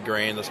moving any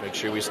grain, let's make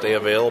sure we stay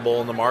available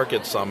in the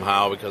market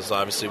somehow, because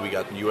obviously we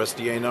got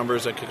USDA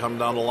numbers that could come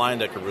down the line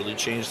that could really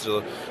change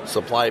the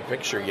supply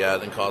picture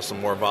yet and cause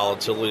some more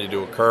volatility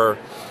to occur.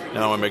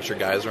 I want to make sure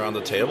guys are on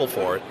the table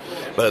for it.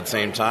 But at the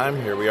same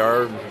time, here we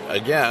are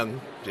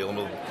again dealing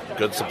with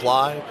good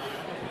supply.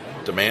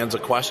 Demand's a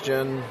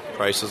question,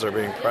 prices are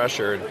being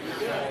pressured,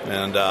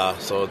 and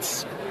so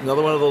it's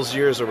another one of those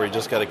years where we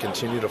just got to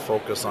continue to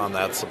focus on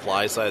that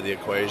supply side of the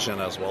equation,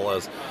 as well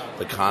as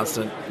the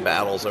constant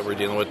battles that we're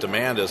dealing with.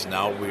 Demand is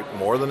now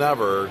more than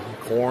ever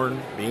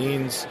corn,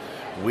 beans,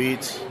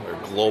 wheat, or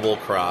global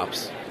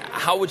crops.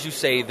 How would you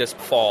say this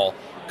fall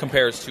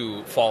compares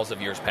to falls of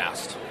years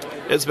past?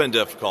 It's been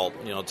difficult.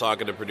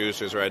 Talking to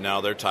producers right now,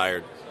 they're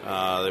tired.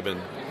 They've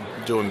been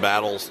doing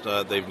battles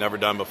that they've never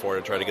done before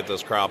to try to get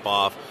this crop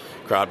off.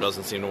 Crop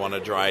doesn't seem to want to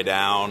dry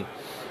down.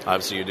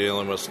 Obviously, you're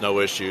dealing with snow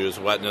issues,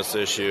 wetness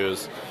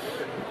issues,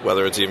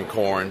 whether it's even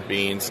corn,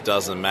 beans,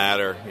 doesn't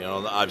matter.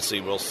 Obviously,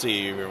 we'll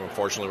see.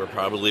 Unfortunately, we're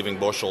probably leaving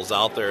bushels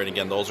out there. And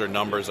again, those are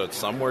numbers that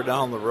somewhere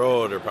down the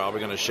road are probably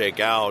going to shake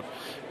out.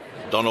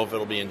 Don't know if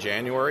it'll be in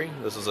January.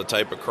 This is a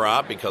type of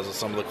crop because of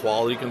some of the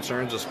quality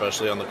concerns,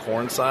 especially on the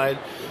corn side.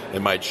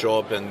 It might show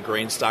up in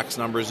grain stocks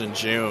numbers in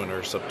June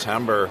or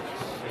September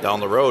down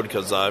the road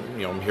because,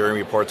 I'm hearing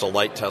reports of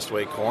light test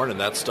weight corn, and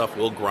that stuff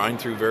will grind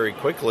through very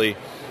quickly.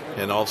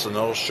 And all of a sudden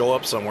it'll show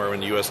up somewhere when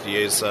the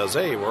USDA says,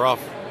 hey, we're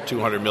off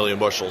 200 million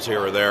bushels here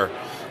or there,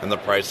 and the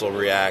price will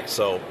react.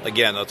 So,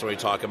 again, that's when we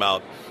talk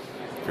about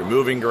if you're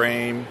moving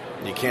grain,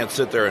 you can't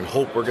sit there and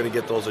hope we're going to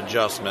get those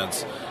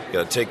adjustments. You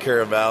got to take care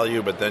of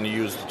value, but then you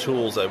use the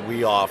tools that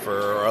we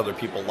offer or other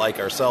people like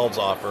ourselves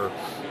offer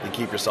to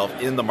keep yourself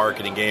in the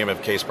marketing game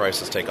if case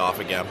prices take off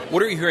again.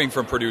 What are you hearing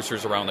from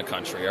producers around the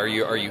country? Are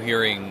you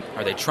hearing,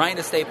 are they trying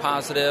to stay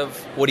positive?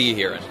 What are you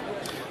hearing?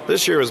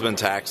 This year has been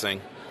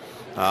taxing.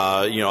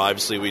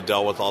 Obviously we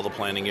dealt with all the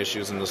planting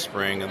issues in the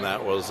spring, and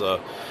that was a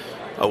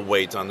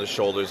weight on the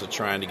shoulders of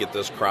trying to get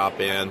this crop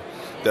in.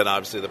 Then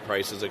obviously the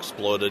prices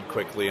exploded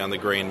quickly on the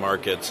grain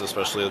markets,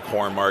 especially the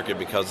corn market,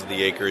 because of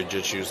the acreage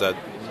issues that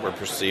were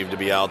perceived to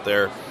be out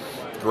there.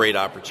 Great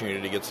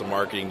opportunity to get some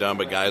marketing done,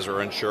 but guys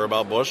were unsure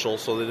about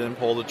bushels, so they didn't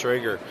pull the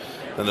trigger.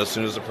 Then as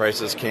soon as the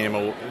prices came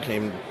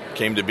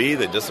to be,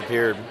 they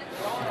disappeared.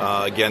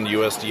 Again, the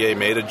USDA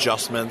made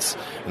adjustments.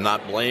 I'm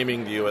not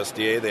blaming the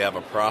USDA. They have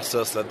a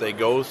process that they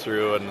go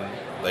through, and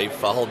they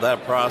followed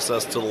that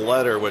process to the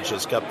letter, which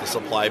has kept the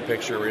supply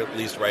picture, at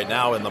least right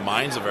now, in the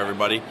minds of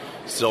everybody,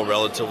 still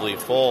relatively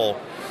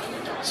full.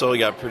 So we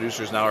got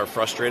producers now are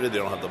frustrated. They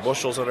don't have the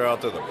bushels that are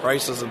out there. The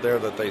price isn't there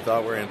that they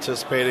thought were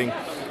anticipating.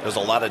 There's a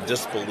lot of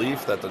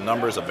disbelief that the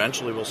numbers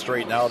eventually will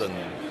straighten out, and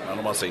I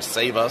don't want to say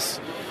save us,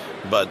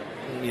 but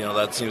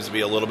that seems to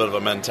be a little bit of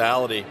a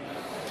mentality.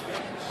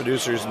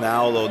 producers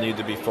now, they'll need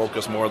to be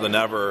focused more than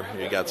ever.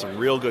 You got some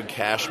real good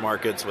cash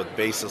markets with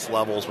basis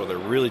levels where they're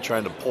really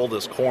trying to pull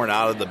this corn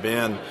out of the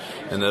bin,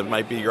 and it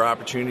might be your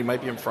opportunity,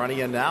 might be in front of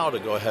you now to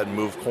go ahead and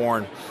move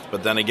corn.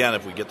 But then again,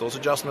 if we get those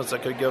adjustments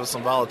that could give us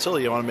some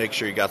volatility, you want to make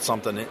sure you got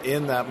something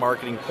in that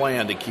marketing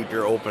plan to keep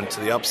your open to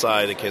the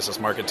upside in case this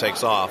market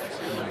takes off.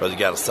 But you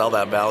got to sell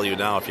that value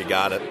now if you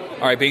got it.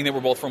 All right, being that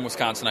we're both from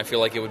Wisconsin, I feel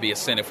like it would be a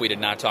sin if we did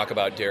not talk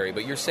about dairy.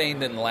 But you're saying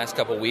that in the last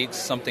couple of weeks,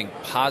 something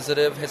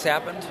positive has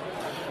happened?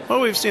 Well,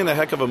 we've seen a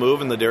heck of a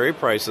move in the dairy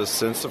prices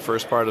since the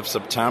first part of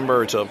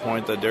September, to a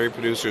point that dairy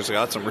producers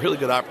got some really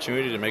good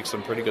opportunity to make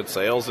some pretty good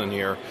sales in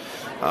here.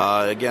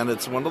 Again,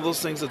 it's one of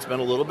those things that's been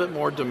a little bit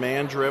more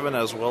demand-driven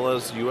as well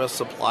as U.S.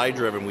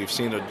 supply-driven. We've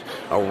seen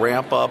a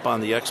ramp-up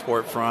on the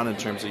export front in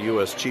terms of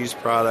U.S. cheese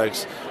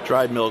products,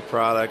 dried milk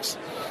products,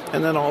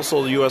 and then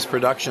also the U.S.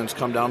 production's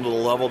come down to the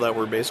level that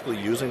we're basically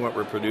using what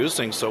we're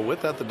producing. So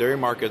with that, the dairy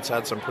market's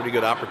had some pretty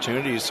good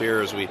opportunities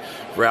here as we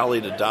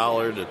rallied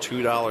 $1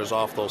 to $2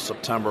 off those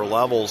September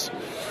levels.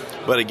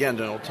 But again,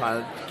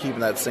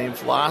 keeping that same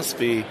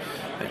philosophy,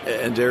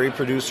 and dairy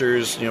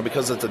producers,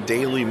 because it's a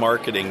daily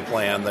marketing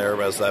plan there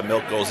as that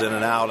milk goes in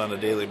and out on a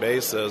daily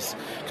basis,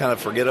 kind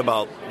of forget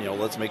about,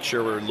 let's make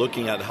sure we're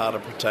looking at how to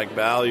protect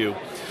value,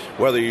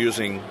 whether you're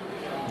using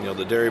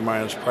the dairy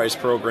managed price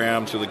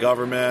program through the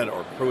government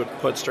or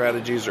put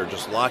strategies or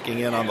just locking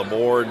in on the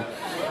board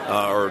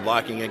or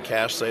locking in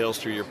cash sales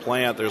through your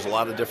plant. There's a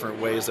lot of different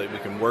ways that we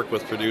can work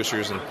with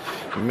producers in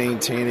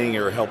maintaining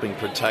or helping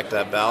protect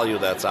that value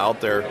that's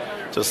out there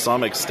to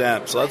some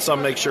extent. So that's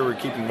something to make sure we're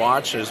keeping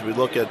watch as we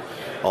look at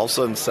all of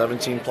a sudden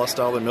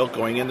 $17+ milk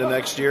going into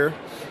next year.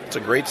 It's a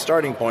great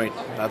starting point.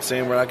 Not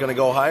saying we're not going to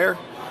go higher.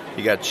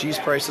 You got cheese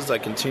prices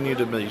that continue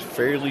to be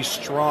fairly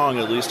strong,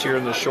 at least here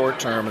in the short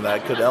term, and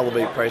that could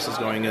elevate prices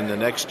going into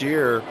next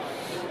year.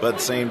 But at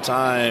the same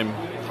time,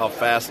 how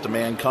fast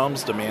demand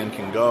comes, demand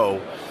can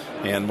go.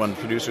 And when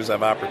producers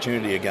have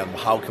opportunity, again,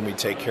 how can we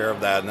take care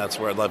of that? And that's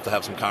where I'd love to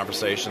have some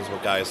conversations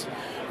with guys,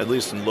 at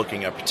least in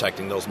looking at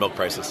protecting those milk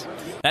prices.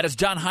 That is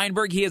John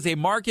Heinberg. He is a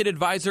market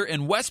advisor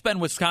in West Bend,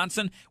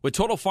 Wisconsin, with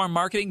Total Farm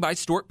Marketing by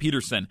Stuart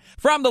Peterson.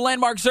 From the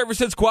Landmark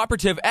Services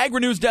Cooperative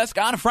Agri-News Desk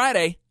on a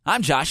Friday,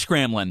 I'm Josh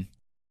Scramlin.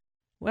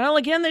 Well,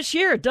 again this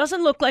year, it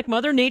doesn't look like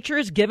Mother Nature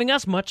is giving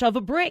us much of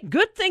a break.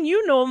 Good thing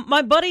you know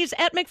my buddies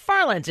at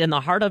McFarland's in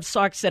the heart of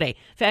Sauk City.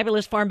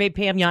 Fabulous farm babe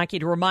Pam Yankee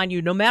to remind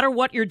you, no matter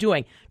what you're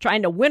doing,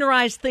 trying to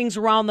winterize things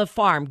around the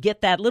farm,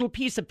 get that little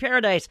piece of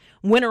paradise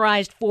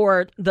winterized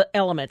for the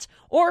elements.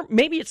 Or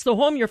maybe it's the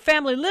home your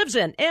family lives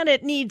in and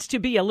it needs to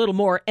be a little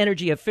more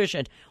energy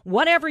efficient.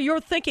 Whatever you're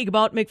thinking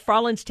about,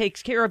 McFarland's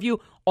takes care of you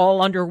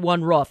all under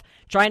one roof.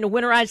 Trying to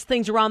winterize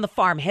things around the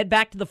farm. Head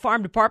back to the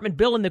farm department,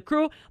 Bill and the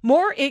crew.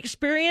 More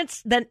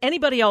experience than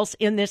anybody else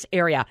in this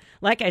area.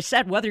 Like I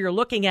said, whether you're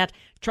looking at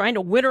trying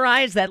to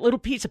winterize that little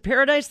piece of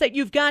paradise that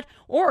you've got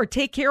or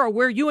take care of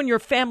where you and your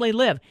family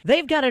live,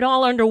 they've got it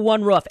all under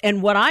one roof.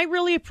 And what I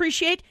really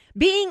appreciate,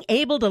 being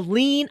able to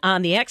lean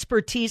on the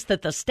expertise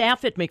that the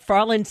staff at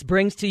McFarland's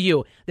brings to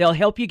you. They'll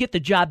help you get the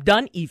job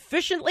done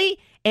efficiently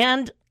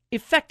and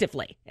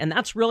effectively. And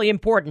that's really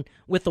important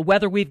with the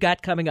weather we've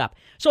got coming up.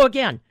 So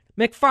again,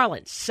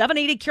 McFarland's,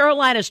 780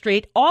 Carolina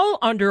Street, all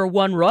under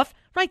one roof,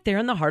 right there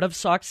in the heart of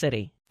Sauk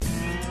City.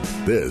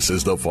 This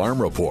is the Farm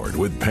Report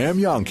with Pam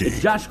Yankee. It's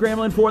Josh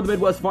Scramlin for the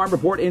Midwest Farm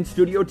Report in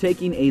studio,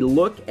 taking a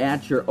look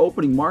at your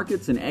opening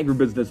markets and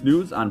agribusiness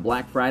news on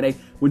Black Friday.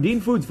 When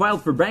Dean Foods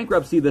filed for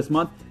bankruptcy this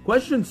month,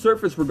 questions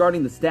surfaced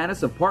regarding the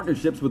status of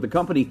partnerships with the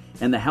company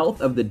and the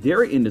health of the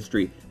dairy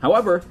industry.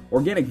 However,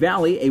 Organic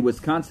Valley, a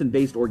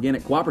Wisconsin-based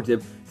organic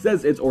cooperative,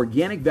 says its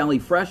Organic Valley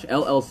Fresh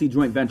LLC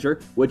joint venture,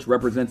 which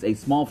represents a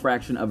small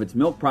fraction of its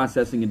milk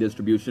processing and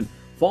distribution,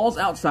 falls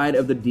outside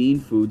of the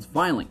Dean Foods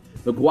filing.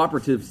 The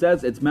cooperative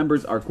says its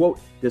members are, quote,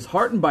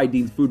 disheartened by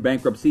Dean's food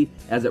bankruptcy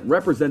as it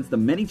represents the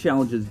many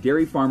challenges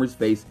dairy farmers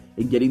face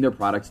in getting their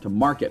products to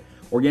market.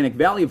 Organic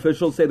Valley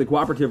officials say the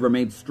cooperative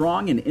remains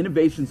strong and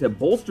innovations have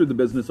bolstered the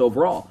business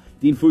overall.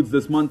 Dean Foods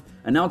this month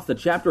announced the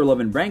Chapter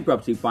 11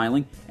 bankruptcy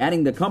filing,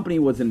 adding the company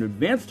was in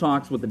advanced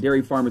talks with the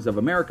Dairy Farmers of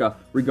America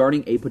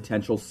regarding a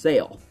potential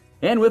sale.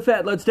 And with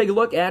that, let's take a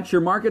look at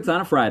your markets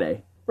on a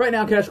Friday. Right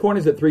now, cash corn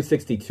is at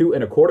 $3.62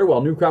 1/4,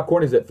 while new crop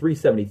corn is at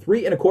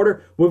 $3.73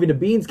 1/4. Moving to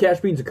beans, cash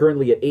beans are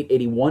currently at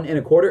 $8.81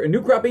 1/4, and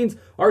new crop beans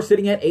are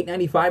sitting at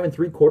 $8.95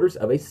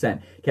 3/4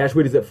 cents. Cash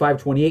wheat is at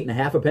 $5.28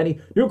 1/2 penny.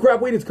 New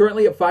crop wheat is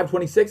currently at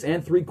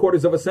 $5.26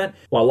 3/4 cents,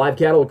 while live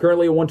cattle are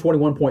currently at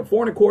 $121.4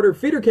 1/4.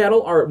 Feeder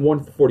cattle are at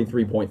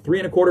 $143.3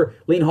 1/4.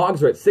 Lean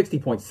hogs are at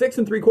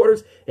 $60.6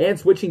 3/4. And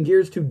switching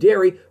gears to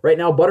dairy, right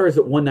now butter is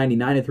at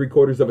 $1.99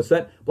 3/4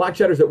 cents. Black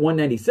cheddar is at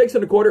 $1.96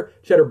 1/4.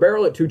 Cheddar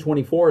barrel at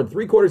 $2.24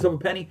 3/4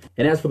 penny.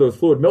 And as for those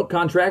fluid milk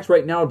contracts,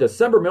 right now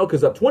December milk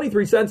is up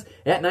 23 cents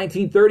at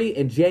 $19.30,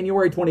 and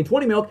January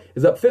 2020 milk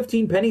is up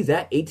 15 pennies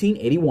at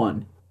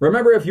 $18.81.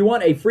 Remember, if you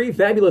want a free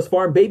Fabulous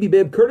Farm baby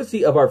bib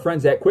courtesy of our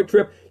friends at Quick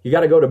Trip, you got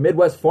to go to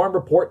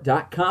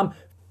MidwestFarmReport.com.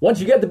 Once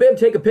you get the bib,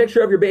 take a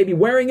picture of your baby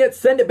wearing it,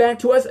 send it back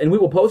to us, and we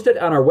will post it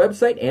on our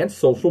website and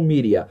social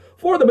media.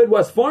 For the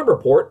Midwest Farm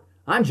Report,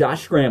 I'm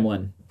Josh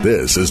Scramlin.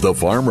 This is the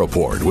Farm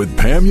Report with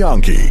Pam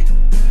Yonke.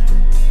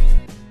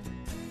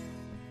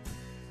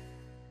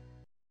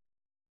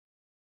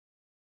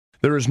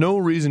 There is no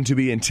reason to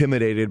be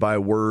intimidated by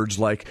words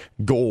like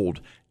gold,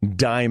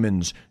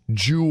 diamonds,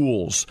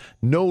 jewels.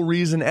 No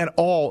reason at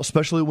all,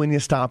 especially when you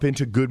stop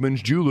into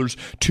Goodman's Jewelers,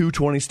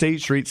 220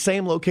 State Street,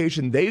 same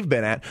location they've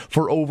been at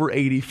for over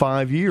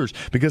 85 years,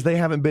 because they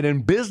haven't been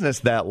in business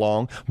that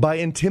long by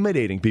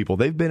intimidating people.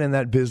 They've been in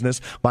that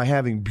business by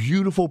having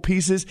beautiful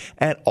pieces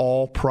at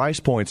all price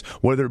points,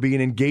 whether it be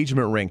an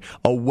engagement ring,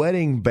 a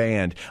wedding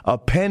band, a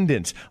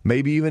pendant,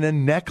 maybe even a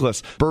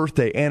necklace,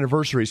 birthday,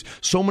 anniversaries,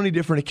 so many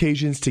different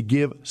occasions to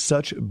give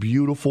such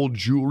beautiful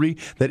jewelry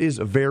that is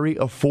very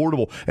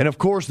affordable. And of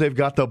course, they've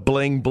got the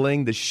bling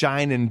bling, the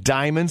shine and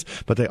diamonds,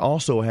 but they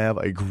also have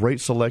a great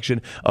selection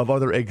of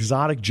other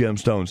exotic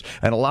gemstones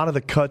and a lot of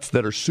the cuts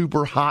that are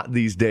super hot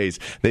these days.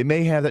 They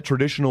may have that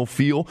traditional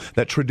feel,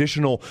 that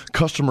traditional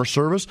customer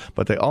service,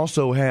 but they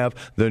also have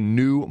the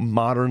new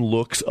modern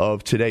looks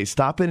of today.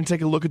 Stop in and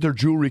take a look at their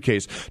jewelry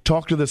case.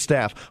 Talk to the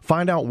staff.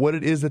 Find out what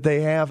it is that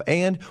they have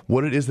and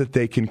what it is that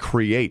they can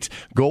create.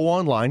 Go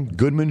online,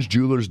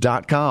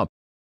 goodmansjewelers.com.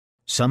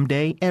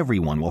 Someday,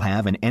 everyone will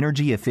have an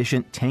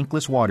energy-efficient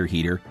tankless water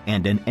heater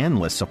and an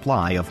endless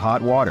supply of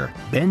hot water.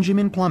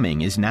 Benjamin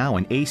Plumbing is now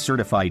an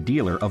ACE-certified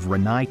dealer of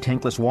Rinnai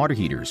tankless water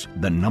heaters,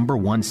 the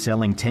 #1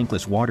 selling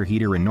tankless water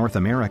heater in North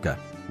America.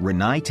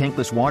 Rinnai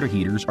tankless water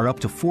heaters are up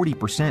to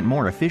 40%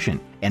 more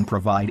efficient and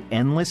provide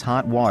endless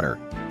hot water.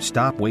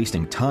 Stop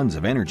wasting tons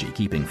of energy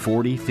keeping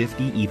 40,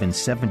 50, even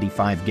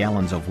 75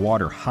 gallons of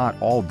water hot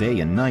all day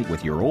and night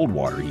with your old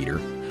water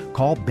heater.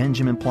 Call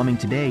Benjamin Plumbing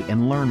today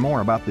and learn more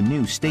about the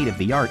new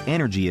state-of-the-art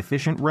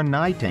energy-efficient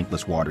Rinnai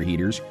tankless water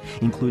heaters,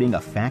 including a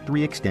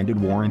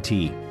factory-extended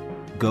warranty.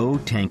 Go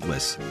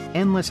tankless.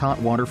 Endless hot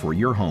water for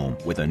your home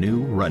with a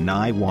new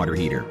Rinnai water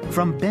heater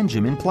from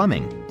Benjamin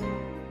Plumbing.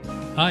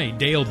 Hi,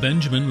 Dale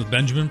Benjamin with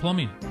Benjamin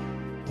Plumbing.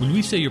 When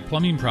we say your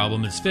plumbing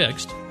problem is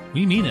fixed,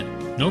 we mean it.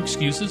 No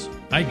excuses.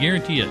 I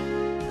guarantee it.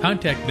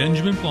 Contact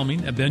Benjamin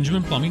Plumbing at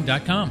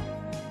benjaminplumbing.com.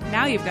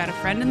 Now you've got a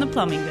friend in the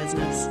plumbing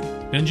business.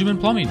 Benjamin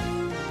Plumbing.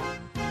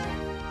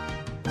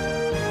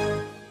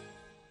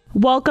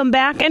 Welcome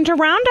back, and to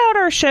round out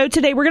our show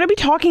today, we're going to be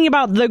talking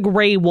about the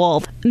gray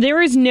wolf. There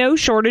is no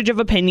shortage of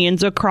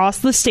opinions across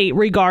the state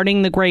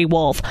regarding the gray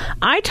wolf.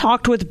 I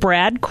talked with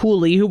Brad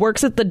Cooley, who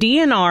works at the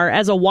DNR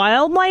as a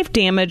wildlife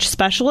damage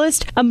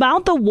specialist,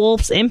 about the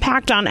wolf's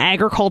impact on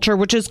agriculture,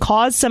 which has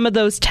caused some of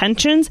those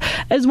tensions,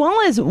 as well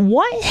as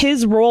what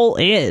his role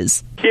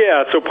is.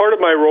 Yeah, so part of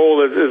my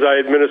role is I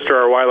administer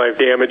our wildlife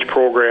damage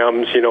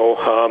programs,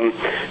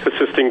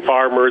 assisting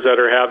farmers that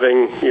are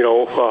having,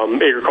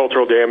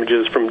 agricultural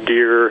damages from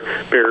deer,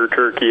 bear,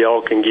 turkey,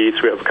 elk, and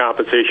geese. We have a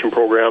compensation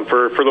program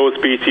for those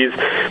species,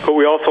 but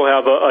we also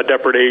have a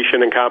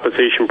depredation and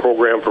compensation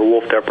program for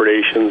wolf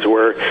depredations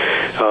where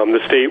the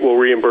state will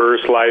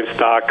reimburse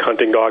livestock,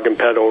 hunting dog, and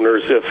pet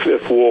owners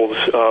if wolves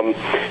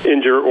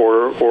injure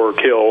or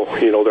kill,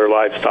 their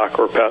livestock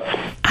or pets.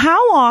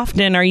 How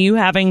often are you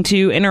having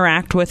to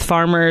interact with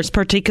farmers,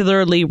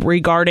 particularly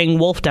regarding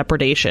wolf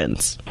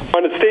depredations?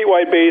 On a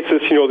statewide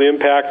basis, the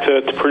impact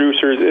to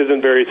producers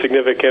isn't very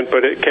significant,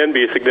 but it can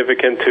be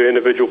significant to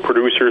individual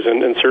producers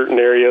in certain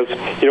areas.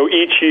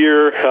 Each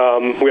year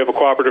we have a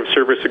cooperative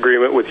service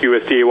agreement with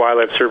USDA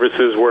Wildlife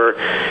Services where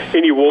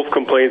any wolf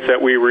complaints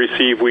that we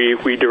receive,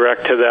 we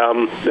direct to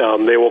them.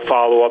 They will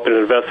follow up and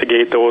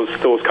investigate those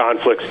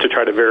conflicts to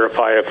try to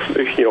verify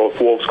if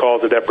wolves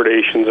caused the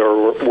depredations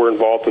or were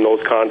involved in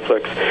those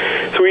conflicts.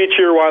 So each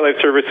year, Wildlife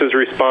Services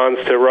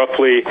responds to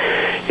roughly,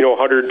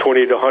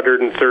 120 to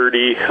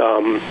 130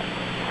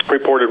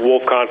 reported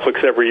wolf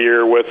conflicts every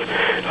year, with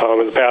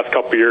in the past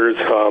couple of years,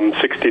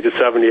 60 to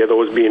 70 of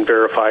those being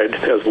verified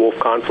as wolf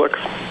conflicts.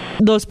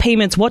 Those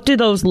payments, what do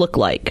those look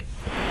like?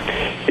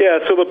 Yeah,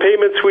 so the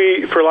payments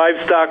for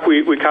livestock,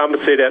 we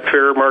compensate at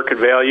fair market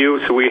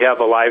value. So we have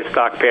a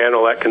livestock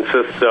panel that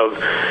consists of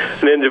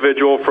an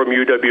individual from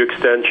UW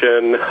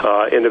Extension,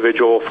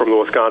 individual from the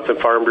Wisconsin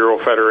Farm Bureau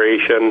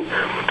Federation,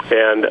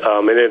 and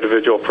an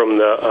individual from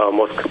the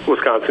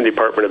Wisconsin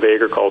Department of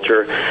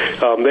Agriculture.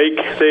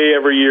 They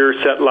every year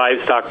set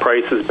livestock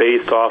prices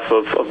based off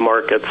of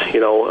markets,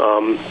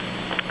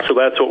 So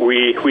that's what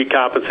we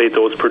compensate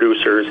those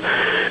producers.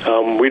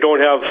 We don't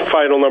have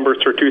final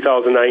numbers for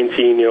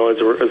 2019,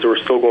 as we're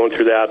still going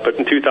through that. But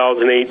in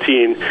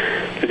 2018,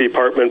 the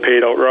department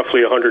paid out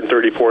roughly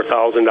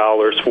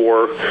 $134,000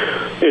 for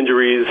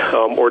injuries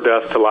or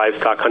deaths to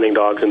livestock, hunting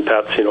dogs, and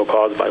pets,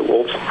 caused by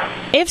wolves.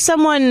 If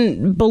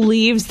someone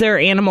believes their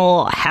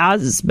animal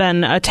has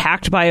been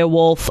attacked by a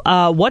wolf,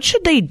 what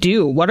should they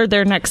do? What are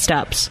their next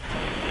steps?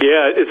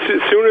 Yeah,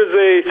 as soon as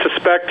they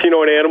suspect,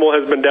 an animal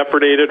has been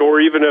depredated, or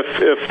even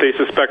if they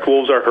suspect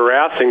wolves are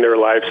harassing their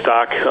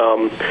livestock,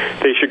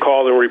 they should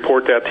call and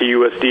report that to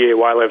USDA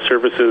Wildlife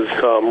Services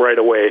right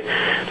away.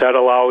 That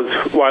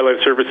allows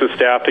Wildlife Services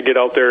staff to get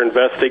out there,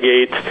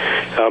 investigate,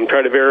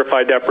 try to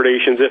verify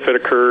depredations if it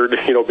occurred,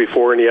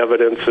 before any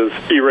evidence is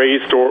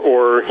erased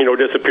or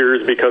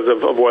disappears because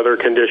of weather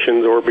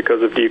conditions or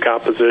because of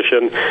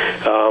decomposition.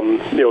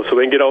 So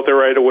they can get out there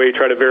right away,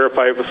 try to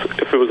verify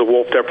if it was a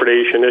wolf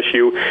depredation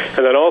issue.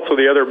 And then also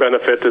the other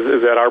benefit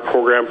is that our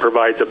program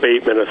provides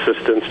abatement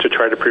assistance to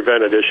try to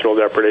prevent additional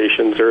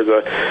depredations. There's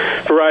a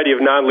variety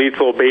of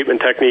non-lethal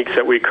abatement techniques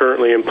that we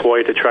currently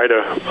employ to try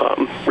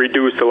to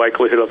reduce the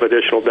likelihood of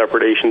additional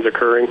depredations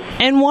occurring.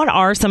 And what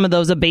are some of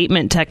those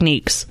abatement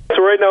techniques?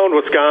 So right now in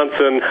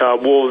Wisconsin,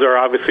 wolves are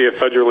obviously a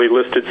federally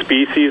listed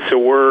species, so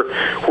we're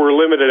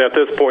limited at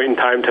this point in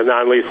time to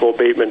non-lethal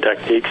abatement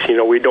techniques.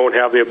 We don't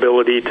have the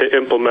ability to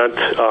implement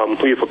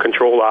lethal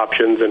control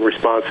options in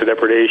response to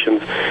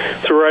depredations.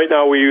 So right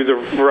now we use a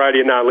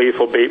variety of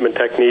non-lethal abatement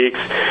techniques.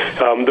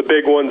 The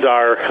big ones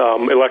are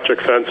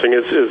electric fencing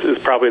is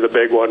probably the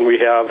big one.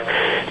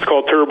 It's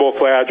called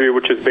turboflagry,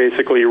 which is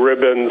basically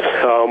ribbons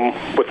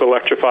with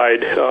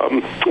electrified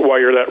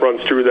wire that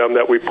runs through them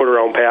that we put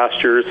around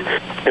pastures,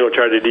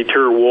 try to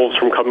deter wolves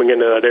from coming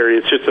into that area.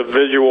 It's just a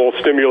visual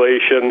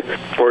stimulation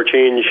or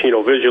change,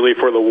 visually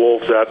for the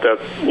wolves that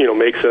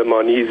makes them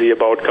uneasy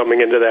about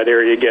coming into that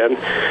area again.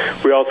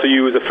 We also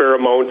use a fair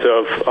amount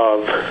of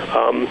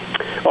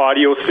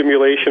audio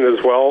stimulation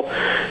as well.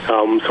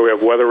 So we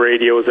have weather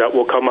radios that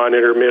will come on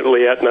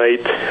intermittently at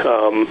night,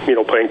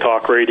 playing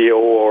talk radio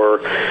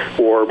or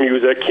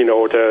music,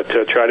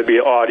 to try to be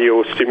an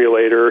audio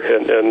stimulator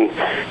and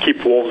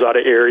keep wolves out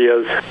of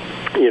areas.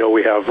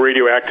 We have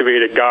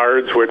radio-activated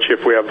guards, which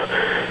if we have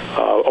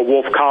a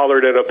wolf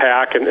collared in a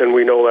pack and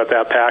we know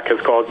that pack has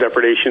caused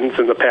depredations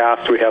in the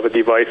past, we have a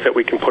device that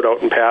we can put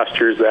out in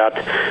pastures that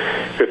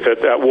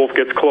if that wolf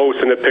gets close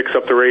and it picks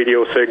up the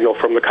radio signal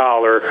from the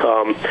collar,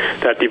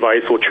 that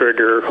device will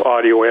trigger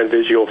audio and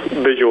visual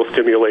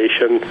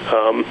stimulation,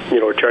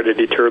 try to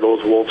deter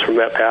those wolves from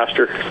that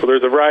pasture. So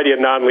there's a variety of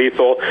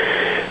non-lethal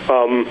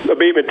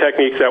abatement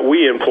techniques that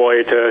we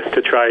employ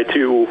to try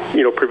to,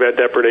 prevent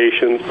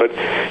depredations, but,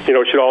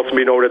 it should also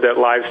be noted that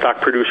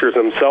livestock producers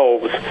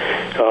themselves,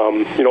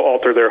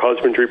 alter their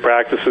husbandry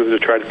practices to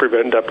try to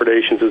prevent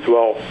depredations as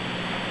well.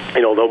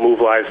 They'll move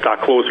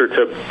livestock closer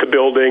to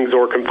buildings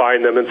or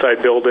confine them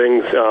inside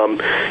buildings,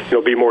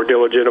 be more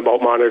diligent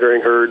about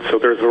monitoring herds. So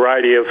there's a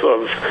variety of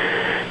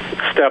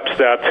steps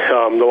that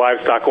the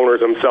livestock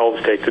owners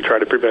themselves take to try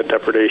to prevent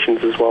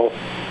depredations as well.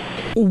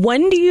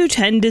 When do you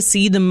tend to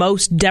see the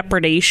most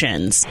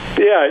depredations?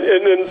 Yeah,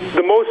 and then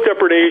the most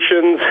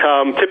depredations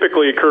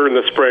typically occur in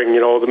the spring.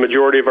 The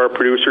majority of our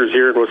producers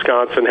here in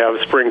Wisconsin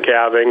have spring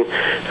calving.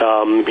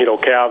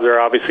 Calves are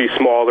obviously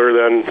smaller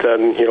than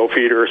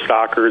feeder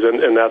stockers,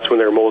 and that's when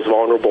they're most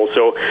vulnerable.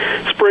 So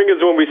spring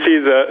is when we see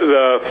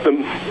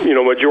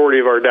the majority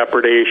of our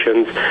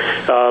depredations.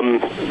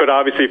 But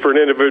obviously for an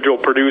individual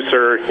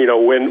producer,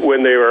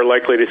 when they are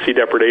likely to see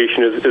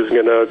depredation is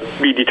going to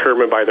be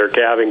determined by their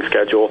calving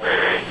schedule.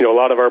 A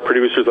lot of our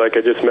producers, like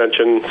I just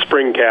mentioned,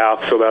 spring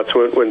calf, so that's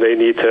when they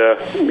need to,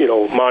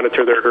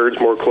 monitor their herds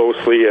more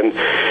closely and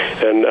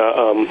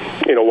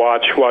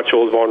watch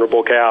those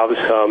vulnerable calves.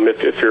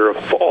 If you're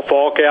a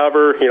fall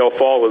calver,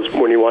 fall is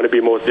when you want to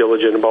be most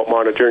diligent about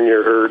monitoring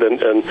your herd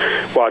and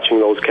watching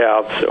those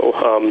calves.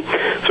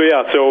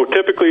 So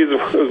typically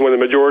is when the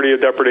majority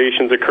of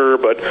depredations occur,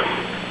 but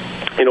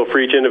for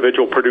each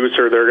individual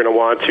producer, they're going to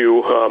want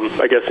to,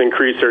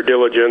 increase their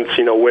diligence,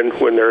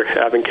 when they're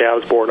having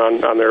calves born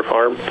on their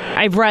farm.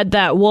 I've read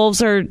that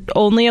wolves are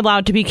only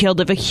allowed to be killed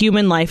if a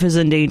human life is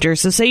in danger.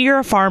 So say you're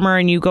a farmer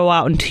and you go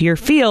out into your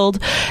field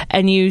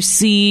and you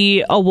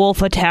see a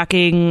wolf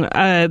attacking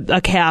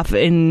a calf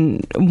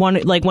in one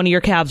of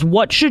your calves.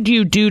 What should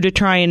you do to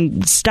try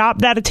and stop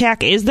that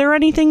attack? Is there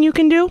anything you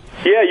can do?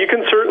 Yeah, you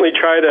can certainly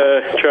try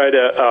to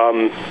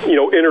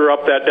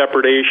interrupt that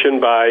depredation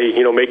by,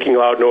 making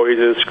loud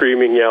noises,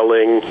 screaming,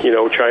 yelling,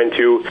 trying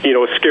to,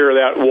 scare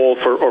that wolf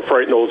or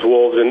frighten those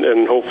wolves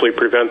and hopefully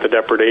prevent the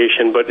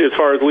depredation. But as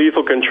far as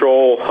lethal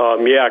control,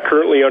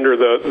 currently under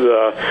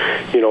the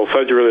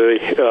federally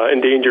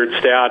endangered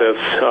status,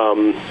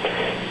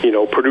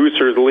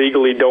 producers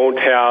legally don't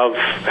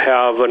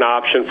have an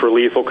option for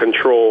lethal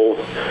control,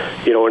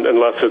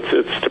 unless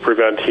it's to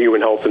prevent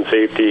human health and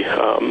safety,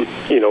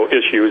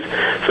 issues.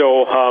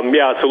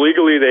 So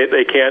legally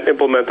they can't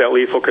implement that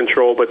lethal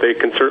control, but they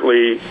can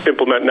certainly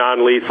implement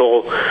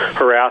non-lethal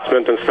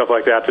harassment and stuff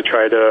like that to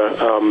try to,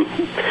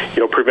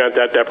 prevent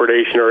that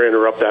depredation or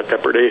interrupt that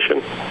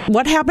depredation.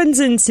 What happens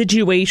in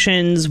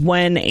situations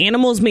when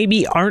animals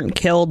maybe aren't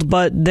killed,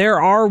 but there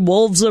are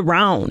wolves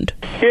around?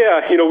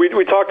 Yeah,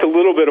 we talked a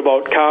little bit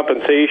about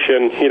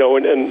compensation,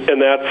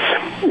 and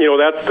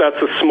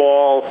that's a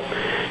small,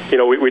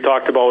 we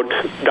talked about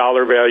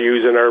dollar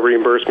values in our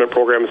reimbursement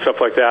program and stuff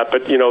like that,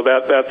 but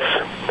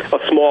that's a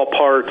small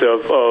part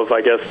of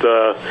I guess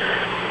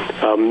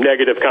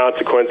negative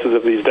consequences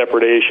of these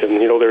depredations.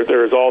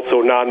 There's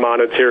also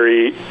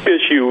non-monetary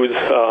issues,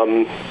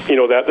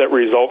 that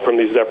result from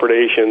these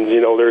depredations.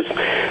 There's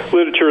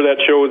literature that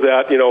shows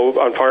that,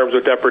 on farms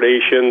with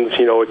depredations,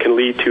 it can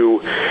lead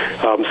to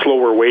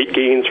slower weight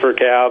gains for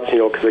calves,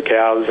 because the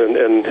calves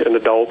and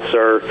adults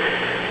are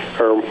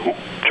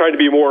trying to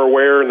be more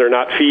aware, and they're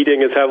not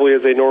feeding as heavily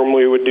as they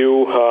normally would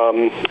do.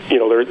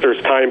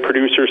 There's time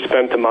producers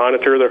spend to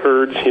monitor the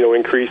herds,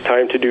 increased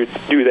time to do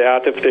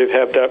that if they've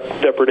had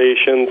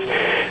depredations.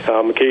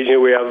 Occasionally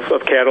we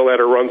have cattle that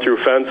are run through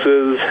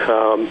fences,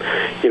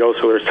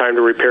 so there's time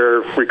to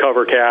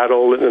recover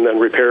cattle and then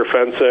repair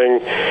fencing.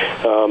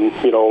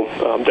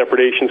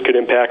 Depredations could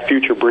impact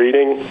future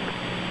breeding.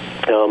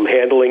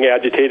 Handling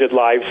agitated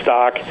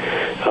livestock,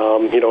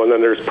 and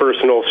then there's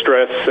personal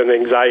stress and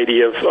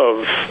anxiety of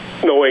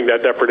knowing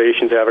that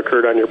depredations have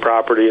occurred on your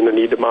property and the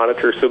need to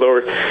monitor. So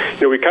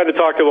we kind of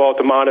talked about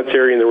the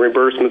monetary and the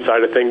reimbursement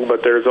side of things,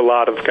 but there's a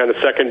lot of kind of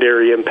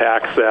secondary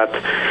impacts that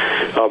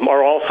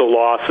are also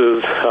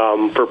losses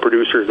for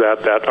producers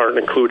that aren't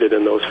included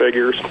in those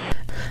figures.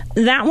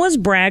 That was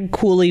Brad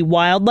Cooley,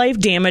 wildlife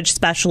damage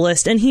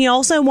specialist, and he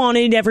also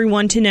wanted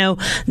everyone to know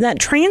that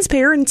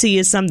transparency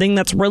is something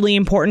that's really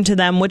important to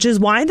them, which is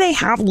why they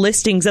have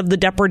listings of the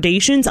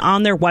depredations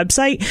on their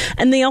website,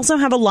 and they also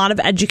have a lot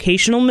of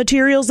educational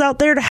materials out there to